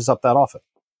changes up that often.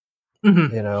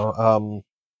 Mm-hmm. You know,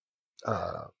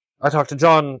 I talked to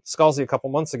John Scalzi a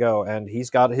couple months ago, and he's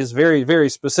got his very, very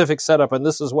specific setup, and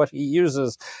this is what he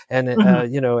uses, and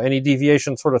any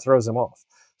deviation sort of throws him off.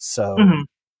 So, Mm-hmm.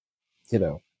 you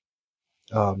know,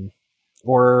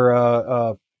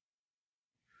 or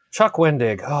Chuck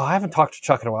Wendig. Oh, I haven't talked to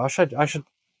Chuck in a while. I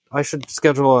should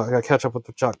schedule a catch up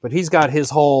with Chuck. But he's got his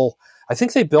whole. I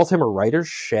think they built him a writer's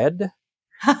shed,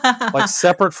 like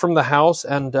separate from the house,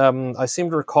 and I seem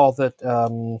to recall that.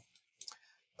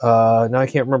 Now I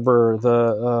can't remember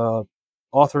the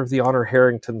author of the Honor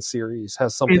Harrington series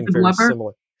has something David very Weber?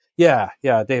 similar. Yeah,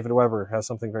 David Weber has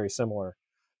something very similar,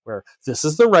 where this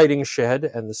is the writing shed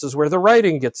and this is where the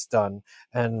writing gets done.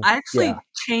 And I actually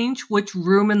change which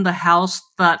room in the house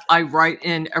that I write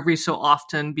in every so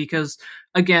often because,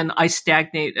 again, I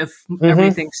stagnate if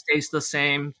everything stays the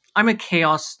same. I'm a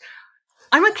chaos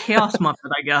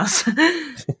muppet, I guess.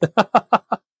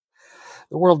 The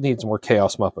world needs more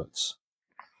Chaos Muppets.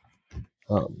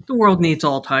 The world needs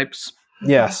all types.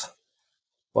 Yes,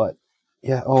 but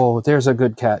yeah. Oh, there's a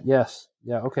good cat. Yes,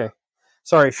 yeah. Okay.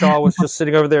 Sorry, Shaw was just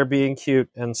sitting over there being cute,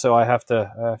 and so I have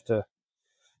to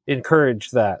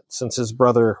encourage that since his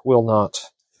brother will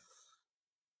not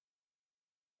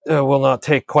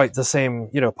take quite the same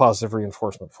positive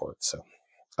reinforcement for it. So,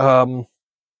 gonna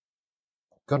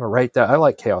write that. I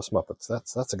like Chaos Muppets.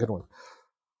 That's a good one.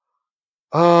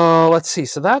 Let's see.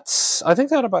 So I think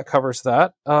that about covers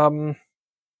that.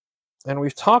 And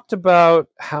we've talked about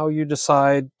how you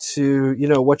decide to,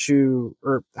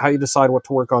 how you decide what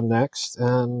to work on next,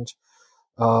 and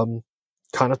kind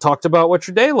of talked about what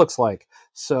your day looks like.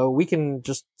 So we can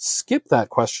just skip that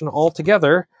question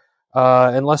altogether,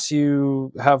 unless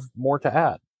you have more to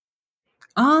add.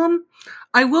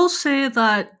 I will say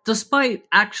that despite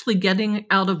actually getting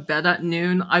out of bed at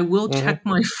noon, I will check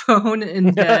my phone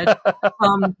in bed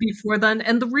before then.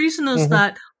 And the reason is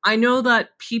that I know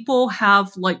that people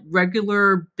have like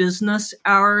regular business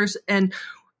hours, and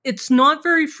it's not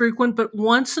very frequent, but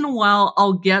once in a while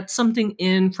I'll get something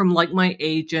in from like my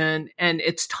agent, and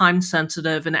it's time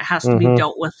sensitive and it has to be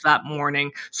dealt with that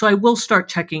morning. So I will start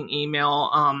checking email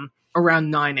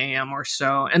around 9 a.m. or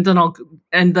so. And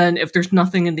then if there's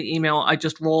nothing in the email, I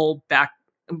just roll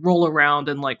around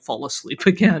and like fall asleep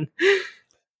again.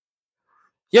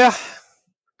 Yeah.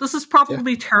 This is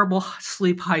probably terrible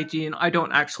sleep hygiene. I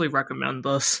don't actually recommend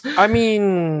this. I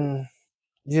mean,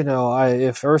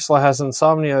 if Ursula has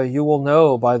insomnia, you will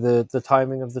know by the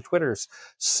timing of the Twitters.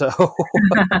 So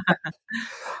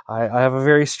I have a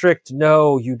very strict,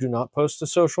 no, you do not post to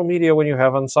social media when you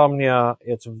have insomnia.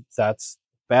 That's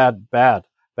bad,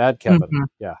 Kevin.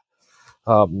 Yeah.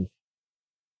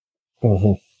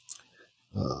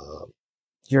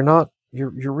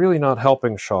 You're really not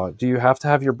helping, Shaw. Do you have to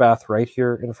have your bath right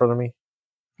here in front of me?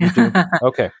 You do?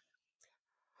 Okay.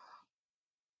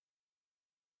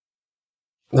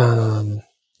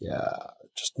 Yeah,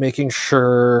 just making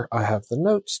sure I have the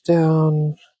notes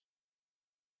down.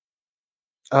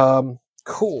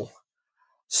 Cool.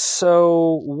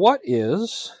 So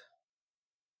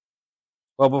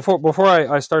before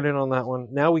I start in on that one,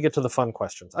 now we get to the fun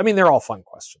questions. I mean, they're all fun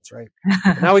questions, right?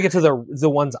 Now we get to the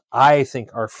ones I think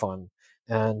are fun.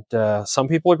 And some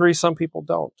people agree, some people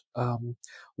don't.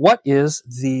 What is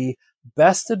the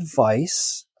best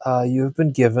advice you've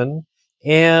been given,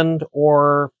 and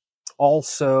or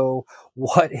also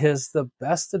what is the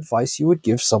best advice you would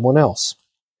give someone else?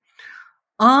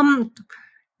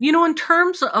 In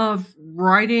terms of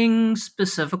writing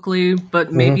specifically,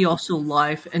 but maybe also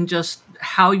life and just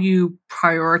how you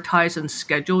prioritize and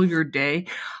schedule your day,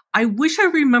 I wish I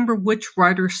remember which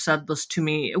writer said this to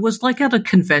me. It was like at a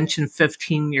convention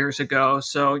 15 years ago.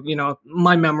 So,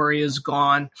 my memory is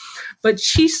gone. But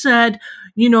she said,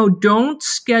 don't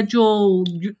schedule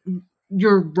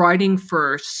your writing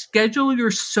first, schedule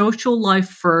your social life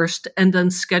first, and then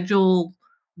schedule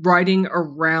writing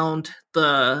around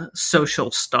the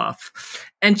social stuff.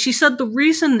 And she said the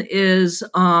reason is,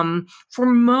 for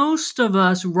most of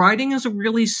us, writing is a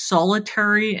really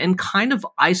solitary and kind of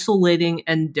isolating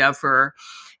endeavor.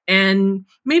 And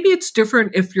maybe it's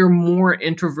different if you're more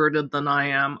introverted than I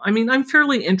am. I mean, I'm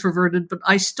fairly introverted, but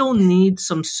I still need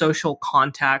some social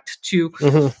contact to,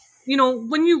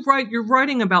 when you write, you're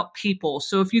writing about people.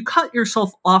 So if you cut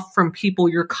yourself off from people,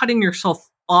 you're cutting yourself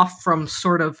off from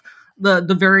sort of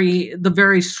the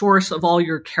very source of all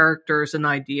your characters and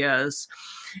ideas.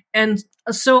 And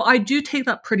so I do take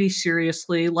that pretty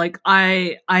seriously. Like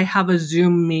I have a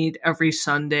Zoom meet every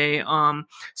Sunday.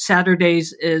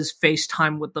 Saturdays is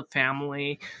FaceTime with the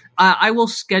family. I will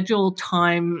schedule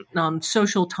time,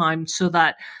 social time, so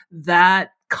that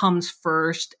comes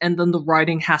first, and then the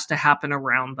writing has to happen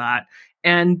around that.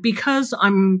 And because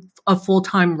I'm a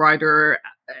full-time writer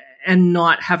and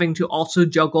not having to also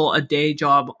juggle a day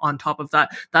job on top of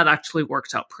that, that actually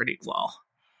works out pretty well.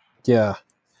 Yeah.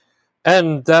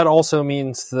 And that also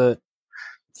means that,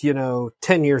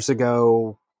 10 years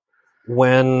ago,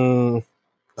 when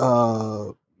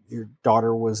your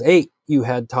daughter was 8, you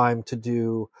had time to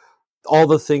do all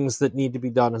the things that need to be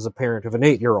done as a parent of an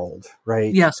 8-year-old,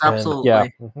 right? Yes, absolutely.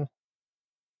 And,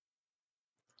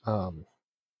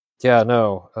 yeah.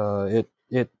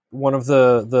 It one of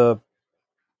the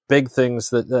big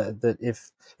things that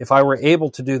if I were able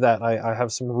to do that, I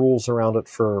have some rules around it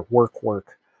for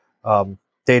work,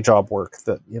 day job work,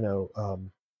 that,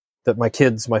 that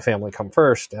my family come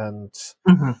first, and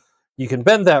you can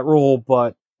bend that rule,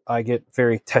 but I get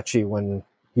very tetchy when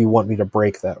you want me to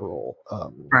break that rule.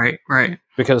 Right.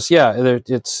 Because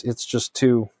it's just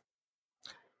too,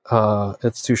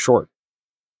 it's too short.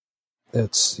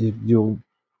 It's you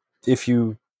if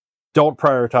you don't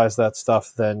prioritize that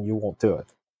stuff, then you won't do it.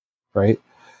 Right?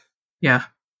 Yeah.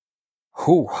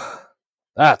 Whew.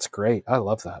 That's great. I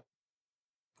love that.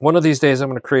 One of these days, I'm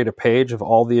going to create a page of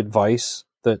all the advice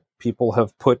that people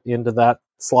have put into that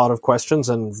slot of questions,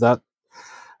 and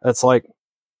that's like,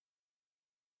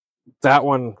 that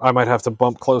one I might have to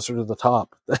bump closer to the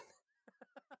top.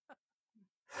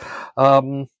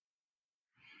 All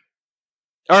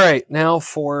right, now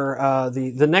for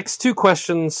the next two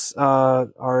questions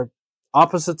are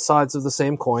opposite sides of the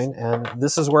same coin, and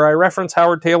this is where I reference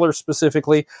Howard Taylor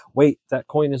specifically. Wait, that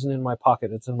coin isn't in my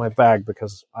pocket; it's in my bag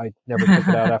because I never took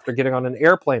it out after getting on an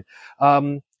airplane.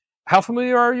 How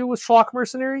familiar are you with Schlock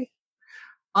Mercenary?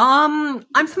 I'm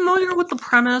familiar with the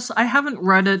premise. I haven't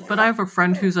read it, but I have a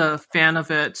friend who's a fan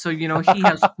of it, so he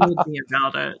has told me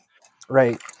about it.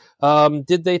 Right.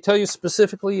 Did they tell you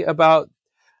specifically about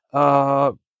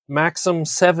Maxim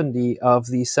 70 of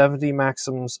the 70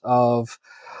 maxims of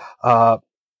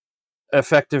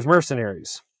effective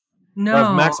mercenaries? No, of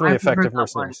maximally I've effective heard that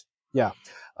mercenaries. Yeah.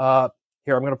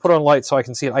 Here, I'm going to put on light so I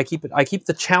can see it. I keep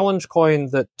the challenge coin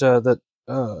that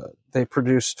they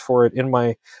produced for it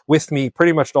with me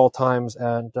pretty much at all times.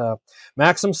 And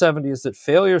Maxim 70 is that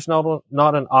failure is not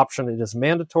an option; it is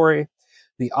mandatory.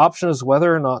 The option is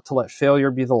whether or not to let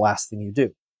failure be the last thing you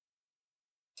do.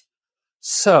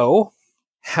 So,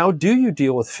 how do you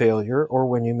deal with failure or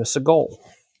when you miss a goal?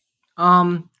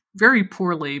 Very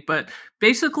poorly, but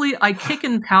basically I kick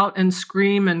and pout and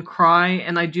scream and cry,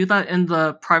 and I do that in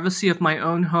the privacy of my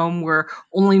own home where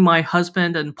only my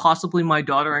husband and possibly my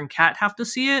daughter and cat have to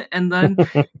see it. And then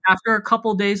after a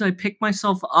couple days, I pick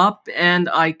myself up and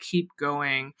I keep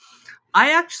going.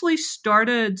 I actually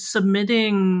started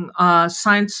submitting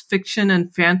science fiction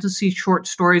and fantasy short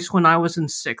stories when I was in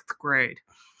 6th grade.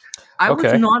 I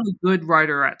was not a good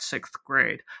writer at 6th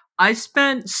grade. I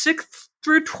spent 6th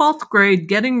through 12th grade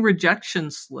getting rejection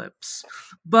slips.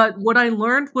 But what I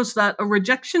learned was that a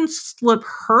rejection slip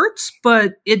hurts,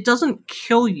 but it doesn't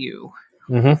kill you.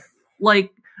 Mm-hmm.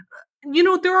 Like,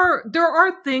 there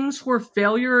are things where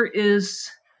failure is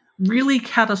really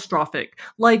catastrophic.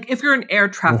 Like if you're an air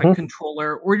traffic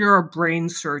controller or you're a brain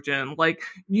surgeon, like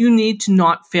you need to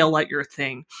not fail at your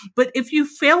thing. But if you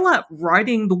fail at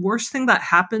writing, the worst thing that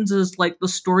happens is like the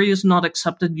story is not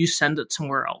accepted, you send it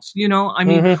somewhere else,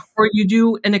 or you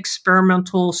do an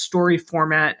experimental story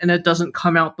format and it doesn't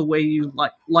come out the way you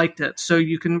liked it, so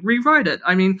you can rewrite it.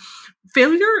 I mean,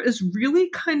 failure is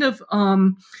really kind of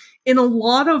in a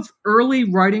lot of early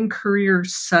writing career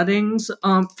settings,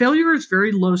 failure is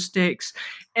very low stakes.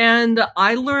 And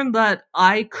I learned that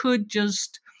I could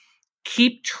just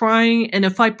keep trying. And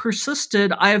if I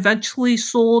persisted, I eventually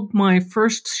sold my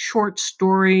first short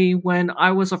story when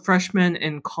I was a freshman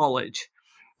in college.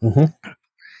 Mm-hmm.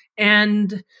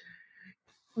 And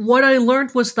what I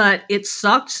learned was that it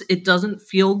sucks. It doesn't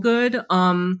feel good.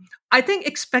 I think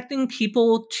expecting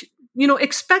people to,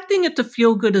 expecting it to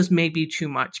feel good is maybe too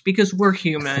much because we're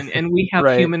human and we have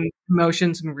Right. human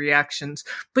emotions and reactions.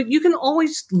 But you can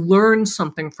always learn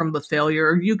something from the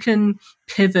failure. You can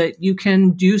pivot. You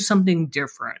can do something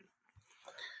different.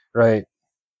 Right.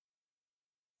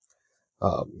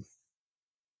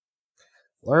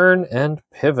 Learn and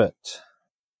pivot.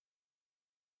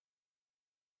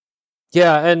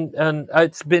 Yeah, and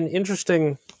it's been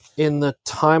interesting in the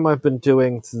time I've been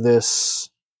doing this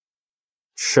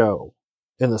show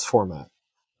in this format.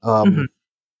 Mhm.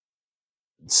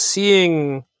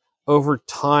 Seeing over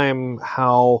time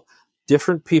how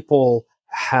different people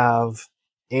have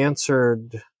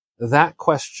answered that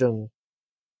question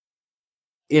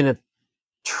in a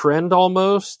trend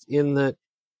almost, in that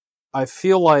I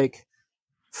feel like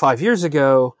 5 years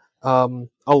ago, a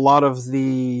lot of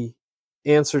the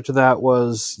answer to that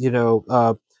was,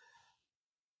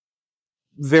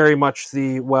 very much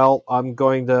I'm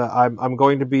going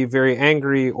to be very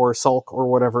angry or sulk or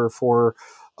whatever for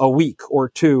a week or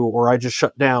two, or I just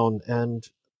shut down. And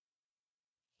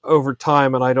over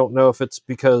time, and I don't know if it's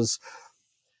because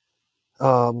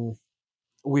we're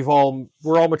all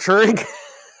maturing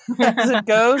as it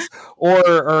goes,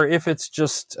 or if it's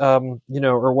just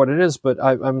or what it is. But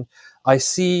I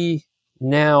see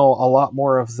now a lot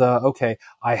more of okay,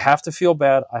 I have to feel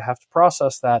bad, I have to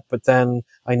process that, but then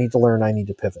I need to learn, I need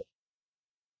to pivot.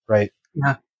 Right.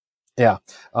 Yeah. Yeah.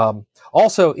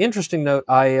 Also, interesting note,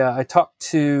 I talked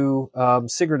to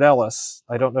Sigrid Ellis.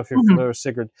 I don't know if you're familiar with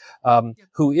Sigrid,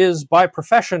 who is by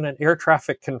profession an air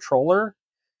traffic controller.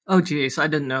 Oh, geez, I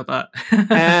didn't know that.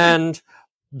 And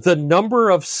the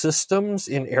number of systems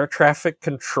in air traffic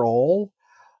control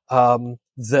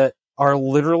that are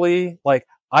literally like,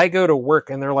 I go to work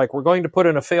and they're like, we're going to put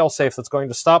in a fail-safe that's going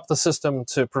to stop the system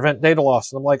to prevent data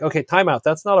loss. And I'm like, okay, timeout.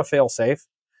 That's not a fail-safe.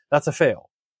 That's a fail.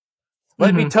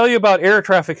 Let me tell you about air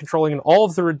traffic controlling and all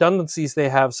of the redundancies they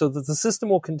have so that the system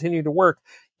will continue to work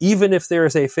even if there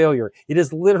is a failure. It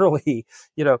is literally,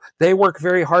 they work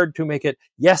very hard to make it,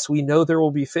 yes, we know there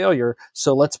will be failure,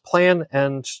 so let's plan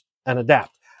and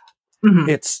adapt.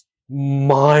 It's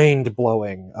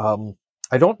mind-blowing.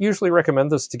 I don't usually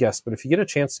recommend this to guests, but if you get a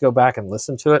chance to go back and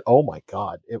listen to it, oh my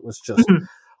God, it was just,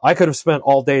 I could have spent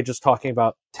all day just talking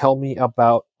about, tell me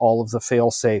about all of the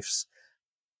fail-safes,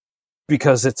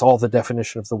 because it's all the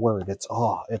definition of the word. It's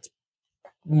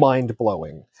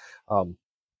mind-blowing.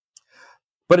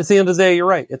 But at the end of the day, you're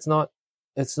right. It's not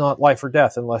life or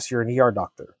death unless you're an ER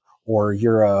doctor or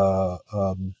you're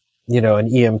an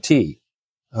EMT.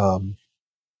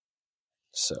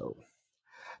 So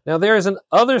now there is an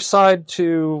other side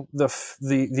to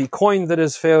the coin that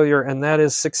is failure, and that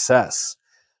is success.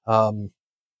 Do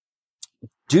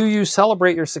you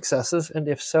celebrate your successes, and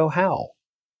if so, how?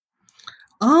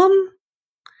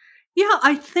 Yeah,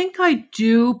 I think I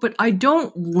do, but I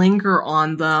don't linger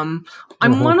on them.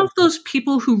 I'm one of those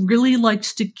people who really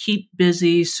likes to keep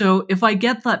busy. So if I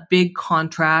get that big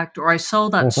contract or I sell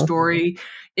that story,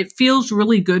 it feels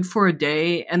really good for a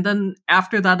day. And then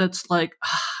after that, it's like,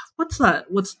 what's that?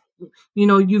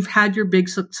 You've had your big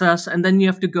success and then you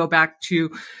have to go back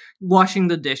to washing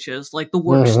the dishes. Like the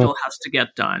work still has to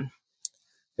get done.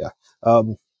 Yeah.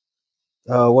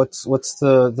 What's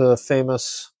the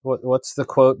famous, what's the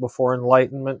quote before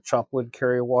enlightenment? Chop wood,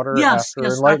 carry water. Yes, After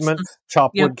enlightenment,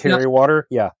 chop wood, carry water.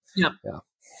 Yeah. Yep. Yeah.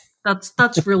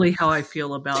 That's really how I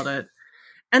feel about it.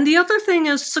 And the other thing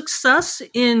is success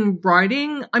in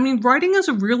writing. I mean, writing is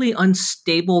a really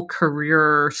unstable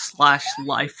career /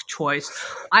 life choice.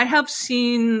 I have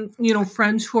seen,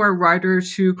 friends who are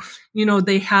writers who,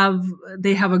 they have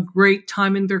a great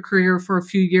time in their career for a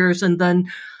few years and then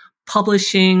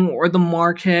publishing or the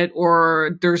market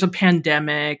or there's a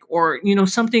pandemic or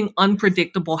something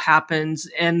unpredictable happens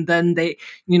and then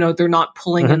they're not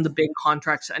pulling in the big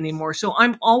contracts anymore. So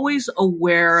I'm always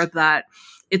aware that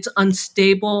it's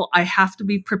unstable. I have to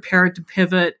be prepared to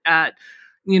pivot at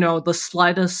the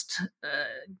slightest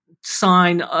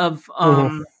sign of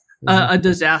a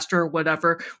disaster or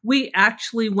whatever. We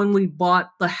actually, when we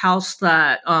bought the house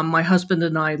that my husband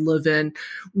and I live in,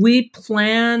 we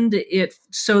planned it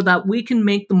so that we can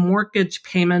make the mortgage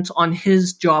payments on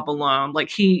his job alone. Like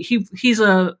he's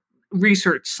a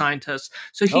research scientist.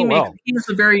 So Oh, wow. he has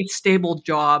a very stable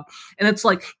job. And it's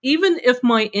like, even if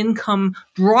my income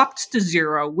dropped to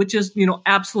zero, which is,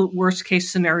 absolute worst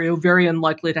case scenario, very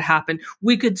unlikely to happen,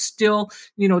 we could still,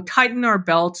 tighten our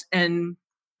belts and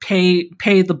pay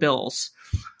the bills.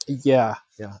 Yeah.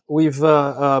 We've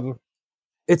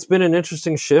it's been an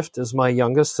interesting shift as my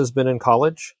youngest has been in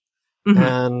college,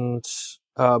 Mm-hmm.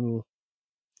 and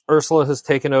Ursula has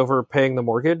taken over paying the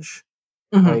mortgage.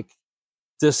 Mm-hmm. Like,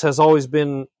 this has always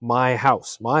been my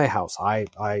house. My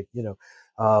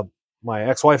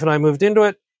ex-wife and I moved into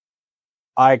it.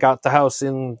 I got the house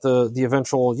in the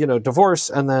eventual,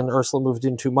 divorce, and then Ursula moved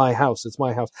into my house. It's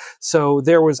my house. So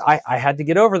I had to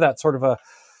get over that sort of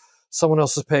someone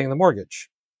else is paying the mortgage.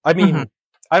 I mean, Mm-hmm.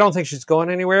 I don't think she's going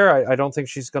anywhere. I don't think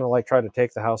she's going to try to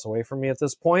take the house away from me at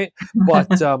this point. But,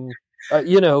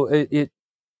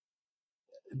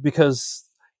 because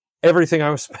everything I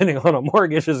was spending on a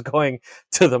mortgage is going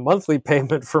to the monthly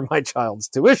payment for my child's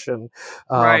tuition.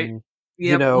 Right.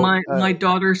 Yeah, my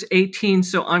daughter's 18,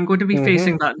 so I'm going to be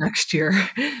facing that next year.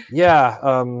 Yeah,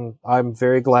 I'm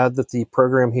very glad that the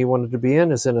program he wanted to be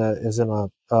in is in a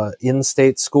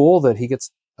in-state school that he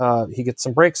gets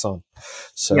some breaks on.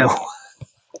 So,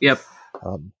 yep.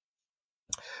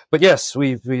 But yes,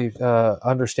 we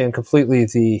understand completely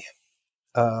the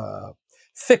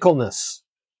fickleness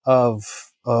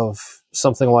of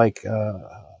something like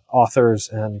authors,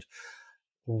 and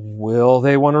will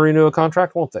they want to renew a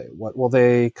contract? Won't they? What will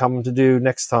they come to do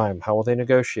next time? How will they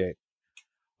negotiate?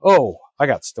 Oh, I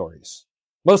got stories.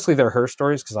 Mostly they're her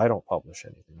stories because I don't publish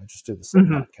anything. I just do the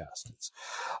same podcast.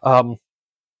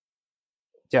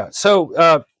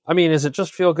 So, I mean, is it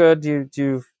just feel good? Do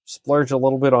you splurge a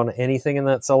little bit on anything in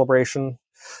that celebration?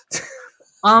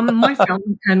 My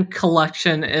fountain pen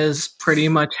collection is pretty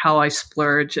much how I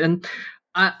splurge, and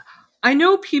I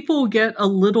know people get a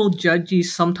little judgy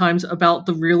sometimes about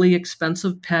the really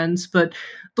expensive pens, but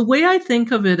the way I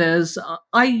think of it is,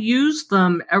 I use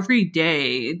them every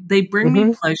day. They bring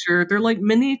me pleasure. They're like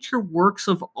miniature works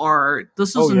of art.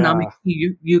 This is a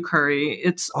Namiki Yukari.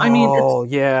 It's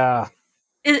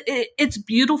It's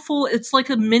beautiful. It's like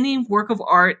a mini work of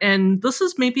art, and this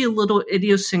is maybe a little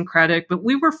idiosyncratic, but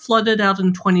we were flooded out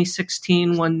in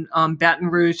 2016 when Baton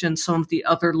Rouge and some of the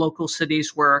other local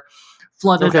cities were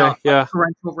flooded out by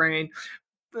torrential rain.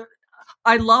 But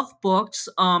I love books.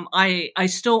 I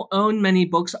still own many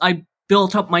books. I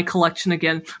built up my collection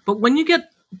again, but when you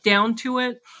get down to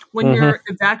it, when you're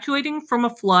evacuating from a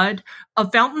flood, a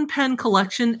fountain pen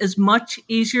collection is much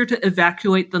easier to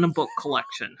evacuate than a book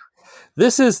collection.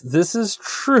 This is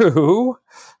true.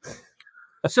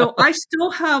 So I still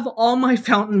have all my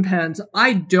fountain pens.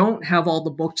 I don't have all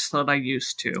the books that I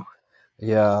used to.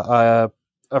 Yeah,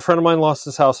 a friend of mine lost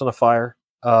his house in a fire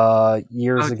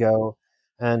years ago,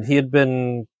 and he had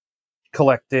been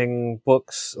collecting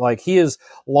books. Like, he is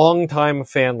longtime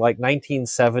fan, like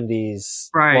 1970s,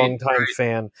 longtime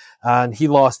fan, and he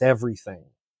lost everything,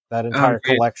 that entire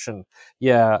collection.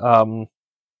 Yeah.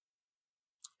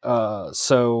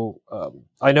 So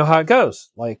I know how it goes.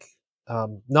 Like,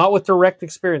 not with direct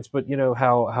experience, but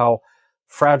how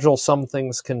fragile some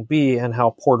things can be and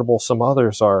how portable some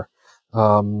others are.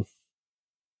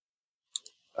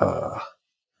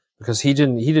 Because he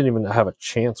didn't even have a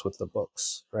chance with the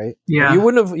books, right? Yeah. You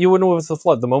wouldn't have with the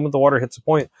flood. The moment the water hits a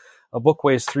point, a book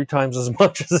weighs 3 times as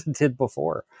much as it did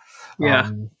before.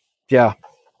 Yeah. Yeah.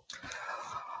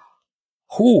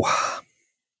 Whew.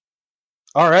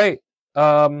 All right.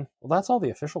 Well, that's all the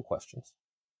official questions.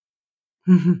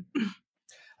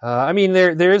 I mean,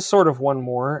 there is sort of one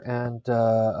more, and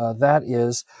that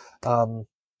is,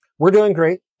 we're doing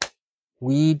great.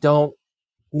 We don't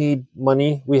need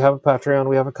money. We have a Patreon.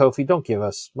 We have a Ko-fi. Don't give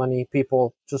us money,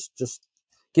 people. Just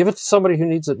give it to somebody who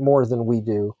needs it more than we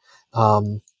do.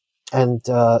 So,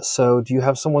 do you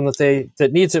have someone that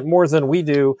needs it more than we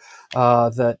do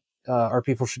that our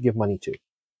people should give money to?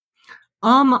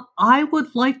 I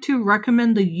would like to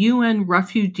recommend the UN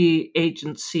Refugee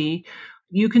Agency.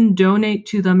 You can donate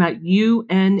to them at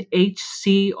unhcr.org,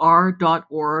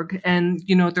 and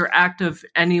they're active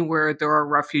anywhere there are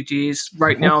refugees.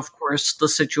 Right now, of course, the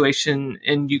situation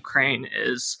in Ukraine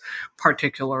is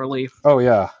particularly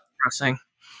pressing.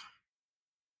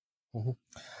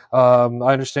 I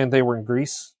understand they were in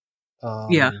Greece.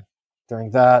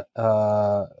 During that,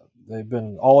 they've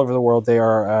been all over the world. They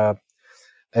are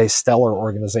a stellar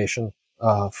organization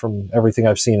from everything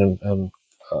I've seen and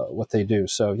what they do.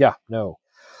 So no,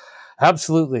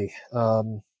 absolutely.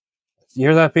 You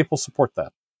hear that? People support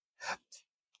that.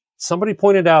 Somebody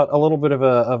pointed out a little bit of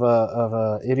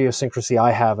a idiosyncrasy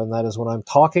I have, and that is when I'm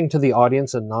talking to the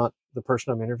audience and not the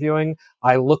person I'm interviewing,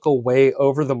 I look away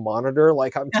over the monitor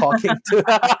like I'm talking to.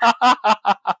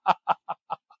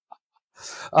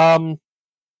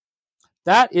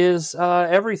 That is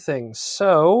everything.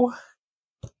 So,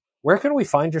 where can we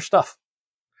find your stuff?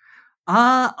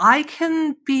 I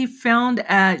can be found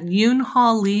at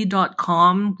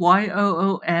yoonhalee.com,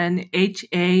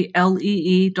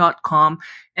 yoonhalee.com,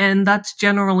 and that's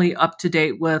generally up to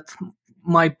date with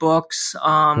my books,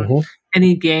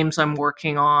 any games I'm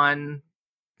working on,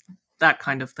 that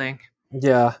kind of thing.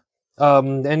 Yeah.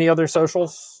 Any other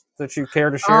socials that you care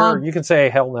to share? You can say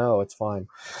hell no, it's fine.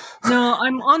 No,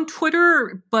 I'm on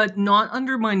Twitter, but not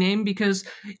under my name because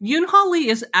Yoon Ha Lee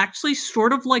is actually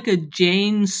sort of like a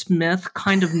Jane Smith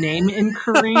kind of name in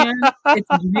Korean. It's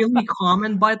really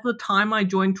common. By the time I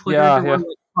joined Twitter, there were like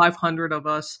 500 of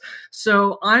us.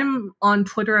 So I'm on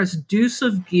Twitter as Deuce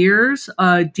of Gears,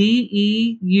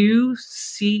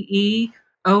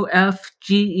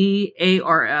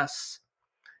 DEUCEOFGEARS.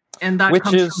 And that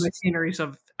comes from the Sceneries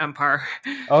of Empire.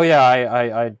 Oh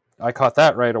yeah, I caught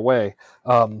that right away.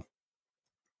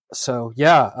 So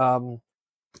yeah,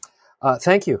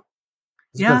 thank you.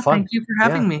 It's been fun. Thank you for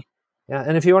having me. Yeah,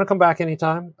 and if you want to come back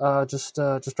anytime, just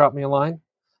drop me a line.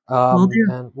 Will do.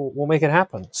 And we'll make it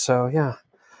happen. So yeah,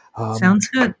 sounds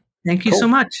good. Thank you so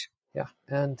much. Yeah,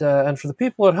 and for the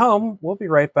people at home, we'll be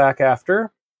right back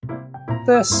after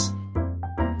this.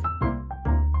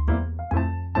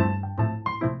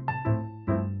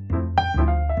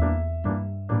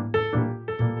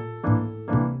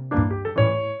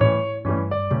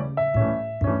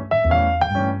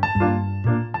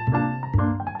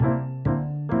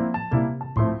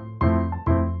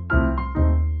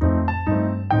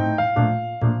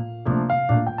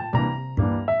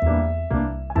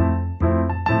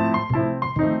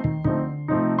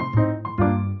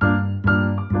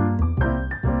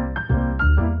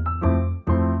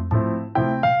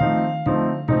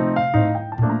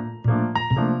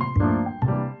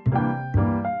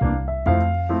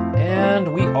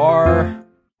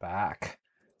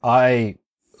 I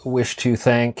wish to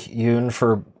thank Yoon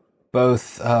for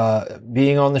both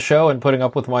being on the show and putting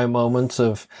up with my moments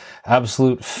of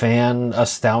absolute fan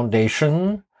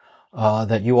astoundation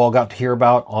that you all got to hear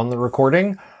about on the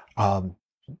recording.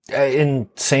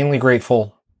 Insanely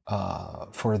grateful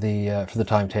for the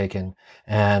time taken.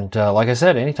 And like I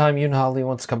said, anytime Yoon Ha Lee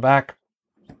wants to come back,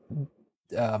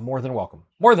 more than welcome.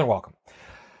 More than welcome.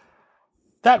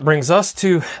 That brings us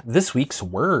to this week's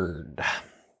word.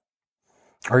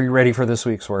 Are you ready for this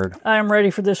week's word? I'm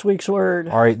ready for this week's word.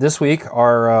 All right, this week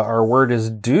our word is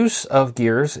Deuce of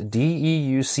Gears,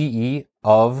 DEUCE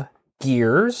of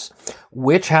Gears,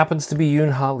 which happens to be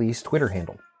Yoon Ha Lee's Twitter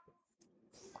handle.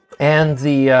 And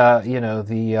the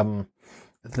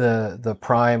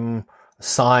prime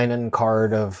sign and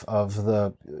card of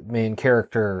the main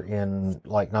character in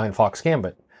like 9 Fox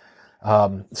Gambit.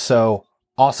 So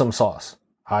awesome sauce.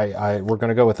 We're going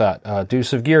to go with that.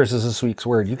 Deuce of Gears is this week's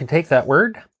word. You can take that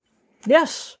word.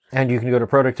 Yes. And you can go to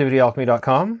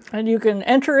productivityalchemy.com. And you can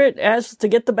enter it as to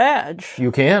get the badge. You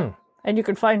can. And you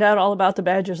can find out all about the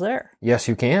badges there. Yes,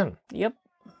 you can. Yep.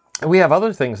 And we have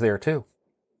other things there too.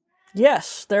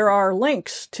 Yes, there are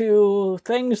links to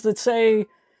things that say,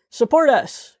 support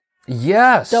us.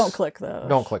 Yes. Don't click those.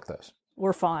 Don't click those.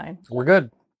 We're fine. We're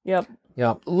good. Yep.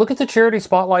 Yeah. Look at the charity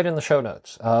spotlight in the show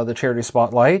notes. The charity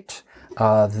spotlight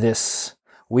this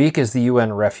week is the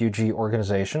UN Refugee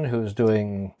Organization, who's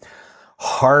doing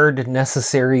hard,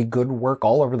 necessary, good work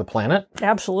all over the planet.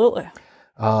 Absolutely.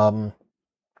 And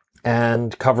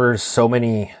covers so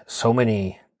many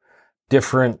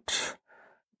different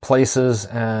places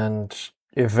and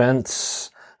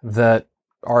events that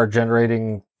are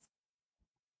generating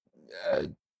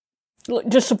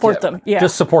just support them. Yeah.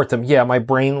 Just support them. Yeah, my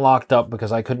brain locked up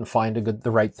because I couldn't find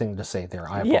the right thing to say there.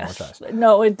 I apologize. Yes.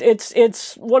 No,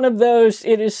 it's one of those,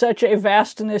 it is such a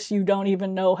vastness you don't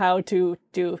even know how to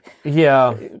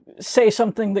say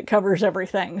something that covers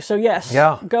everything. So yes,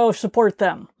 go support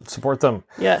them. Support them.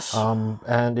 Yes.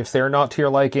 And if they're not to your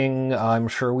liking, I'm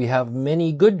sure we have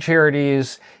many good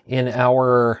charities in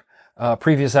our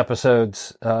previous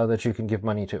episodes that you can give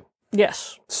money to.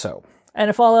 Yes. So. And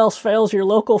if all else fails, your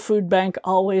local food bank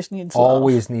always needs love.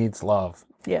 Always needs love.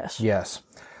 Yes. Yes.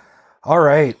 All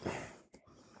right.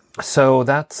 So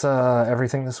that's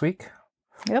everything this week.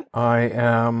 Yep. I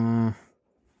am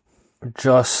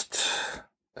just,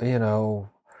 I'm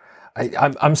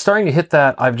starting to hit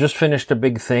that. I've just finished a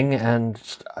big thing, and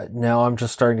now I'm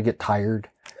just starting to get tired.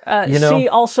 See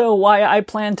also why I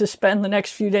plan to spend the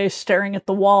next few days staring at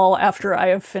the wall after I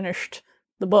have finished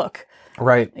the book.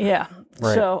 Right. Yeah.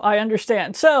 Right. So I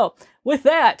understand. So with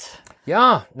that,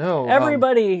 yeah, no,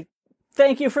 everybody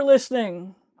thank you for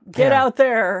listening. Get out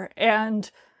there and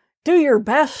do your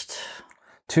best.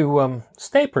 To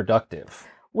stay productive.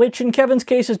 Which, in Kevin's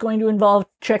case, is going to involve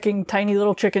checking tiny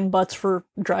little chicken butts for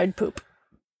dried poop.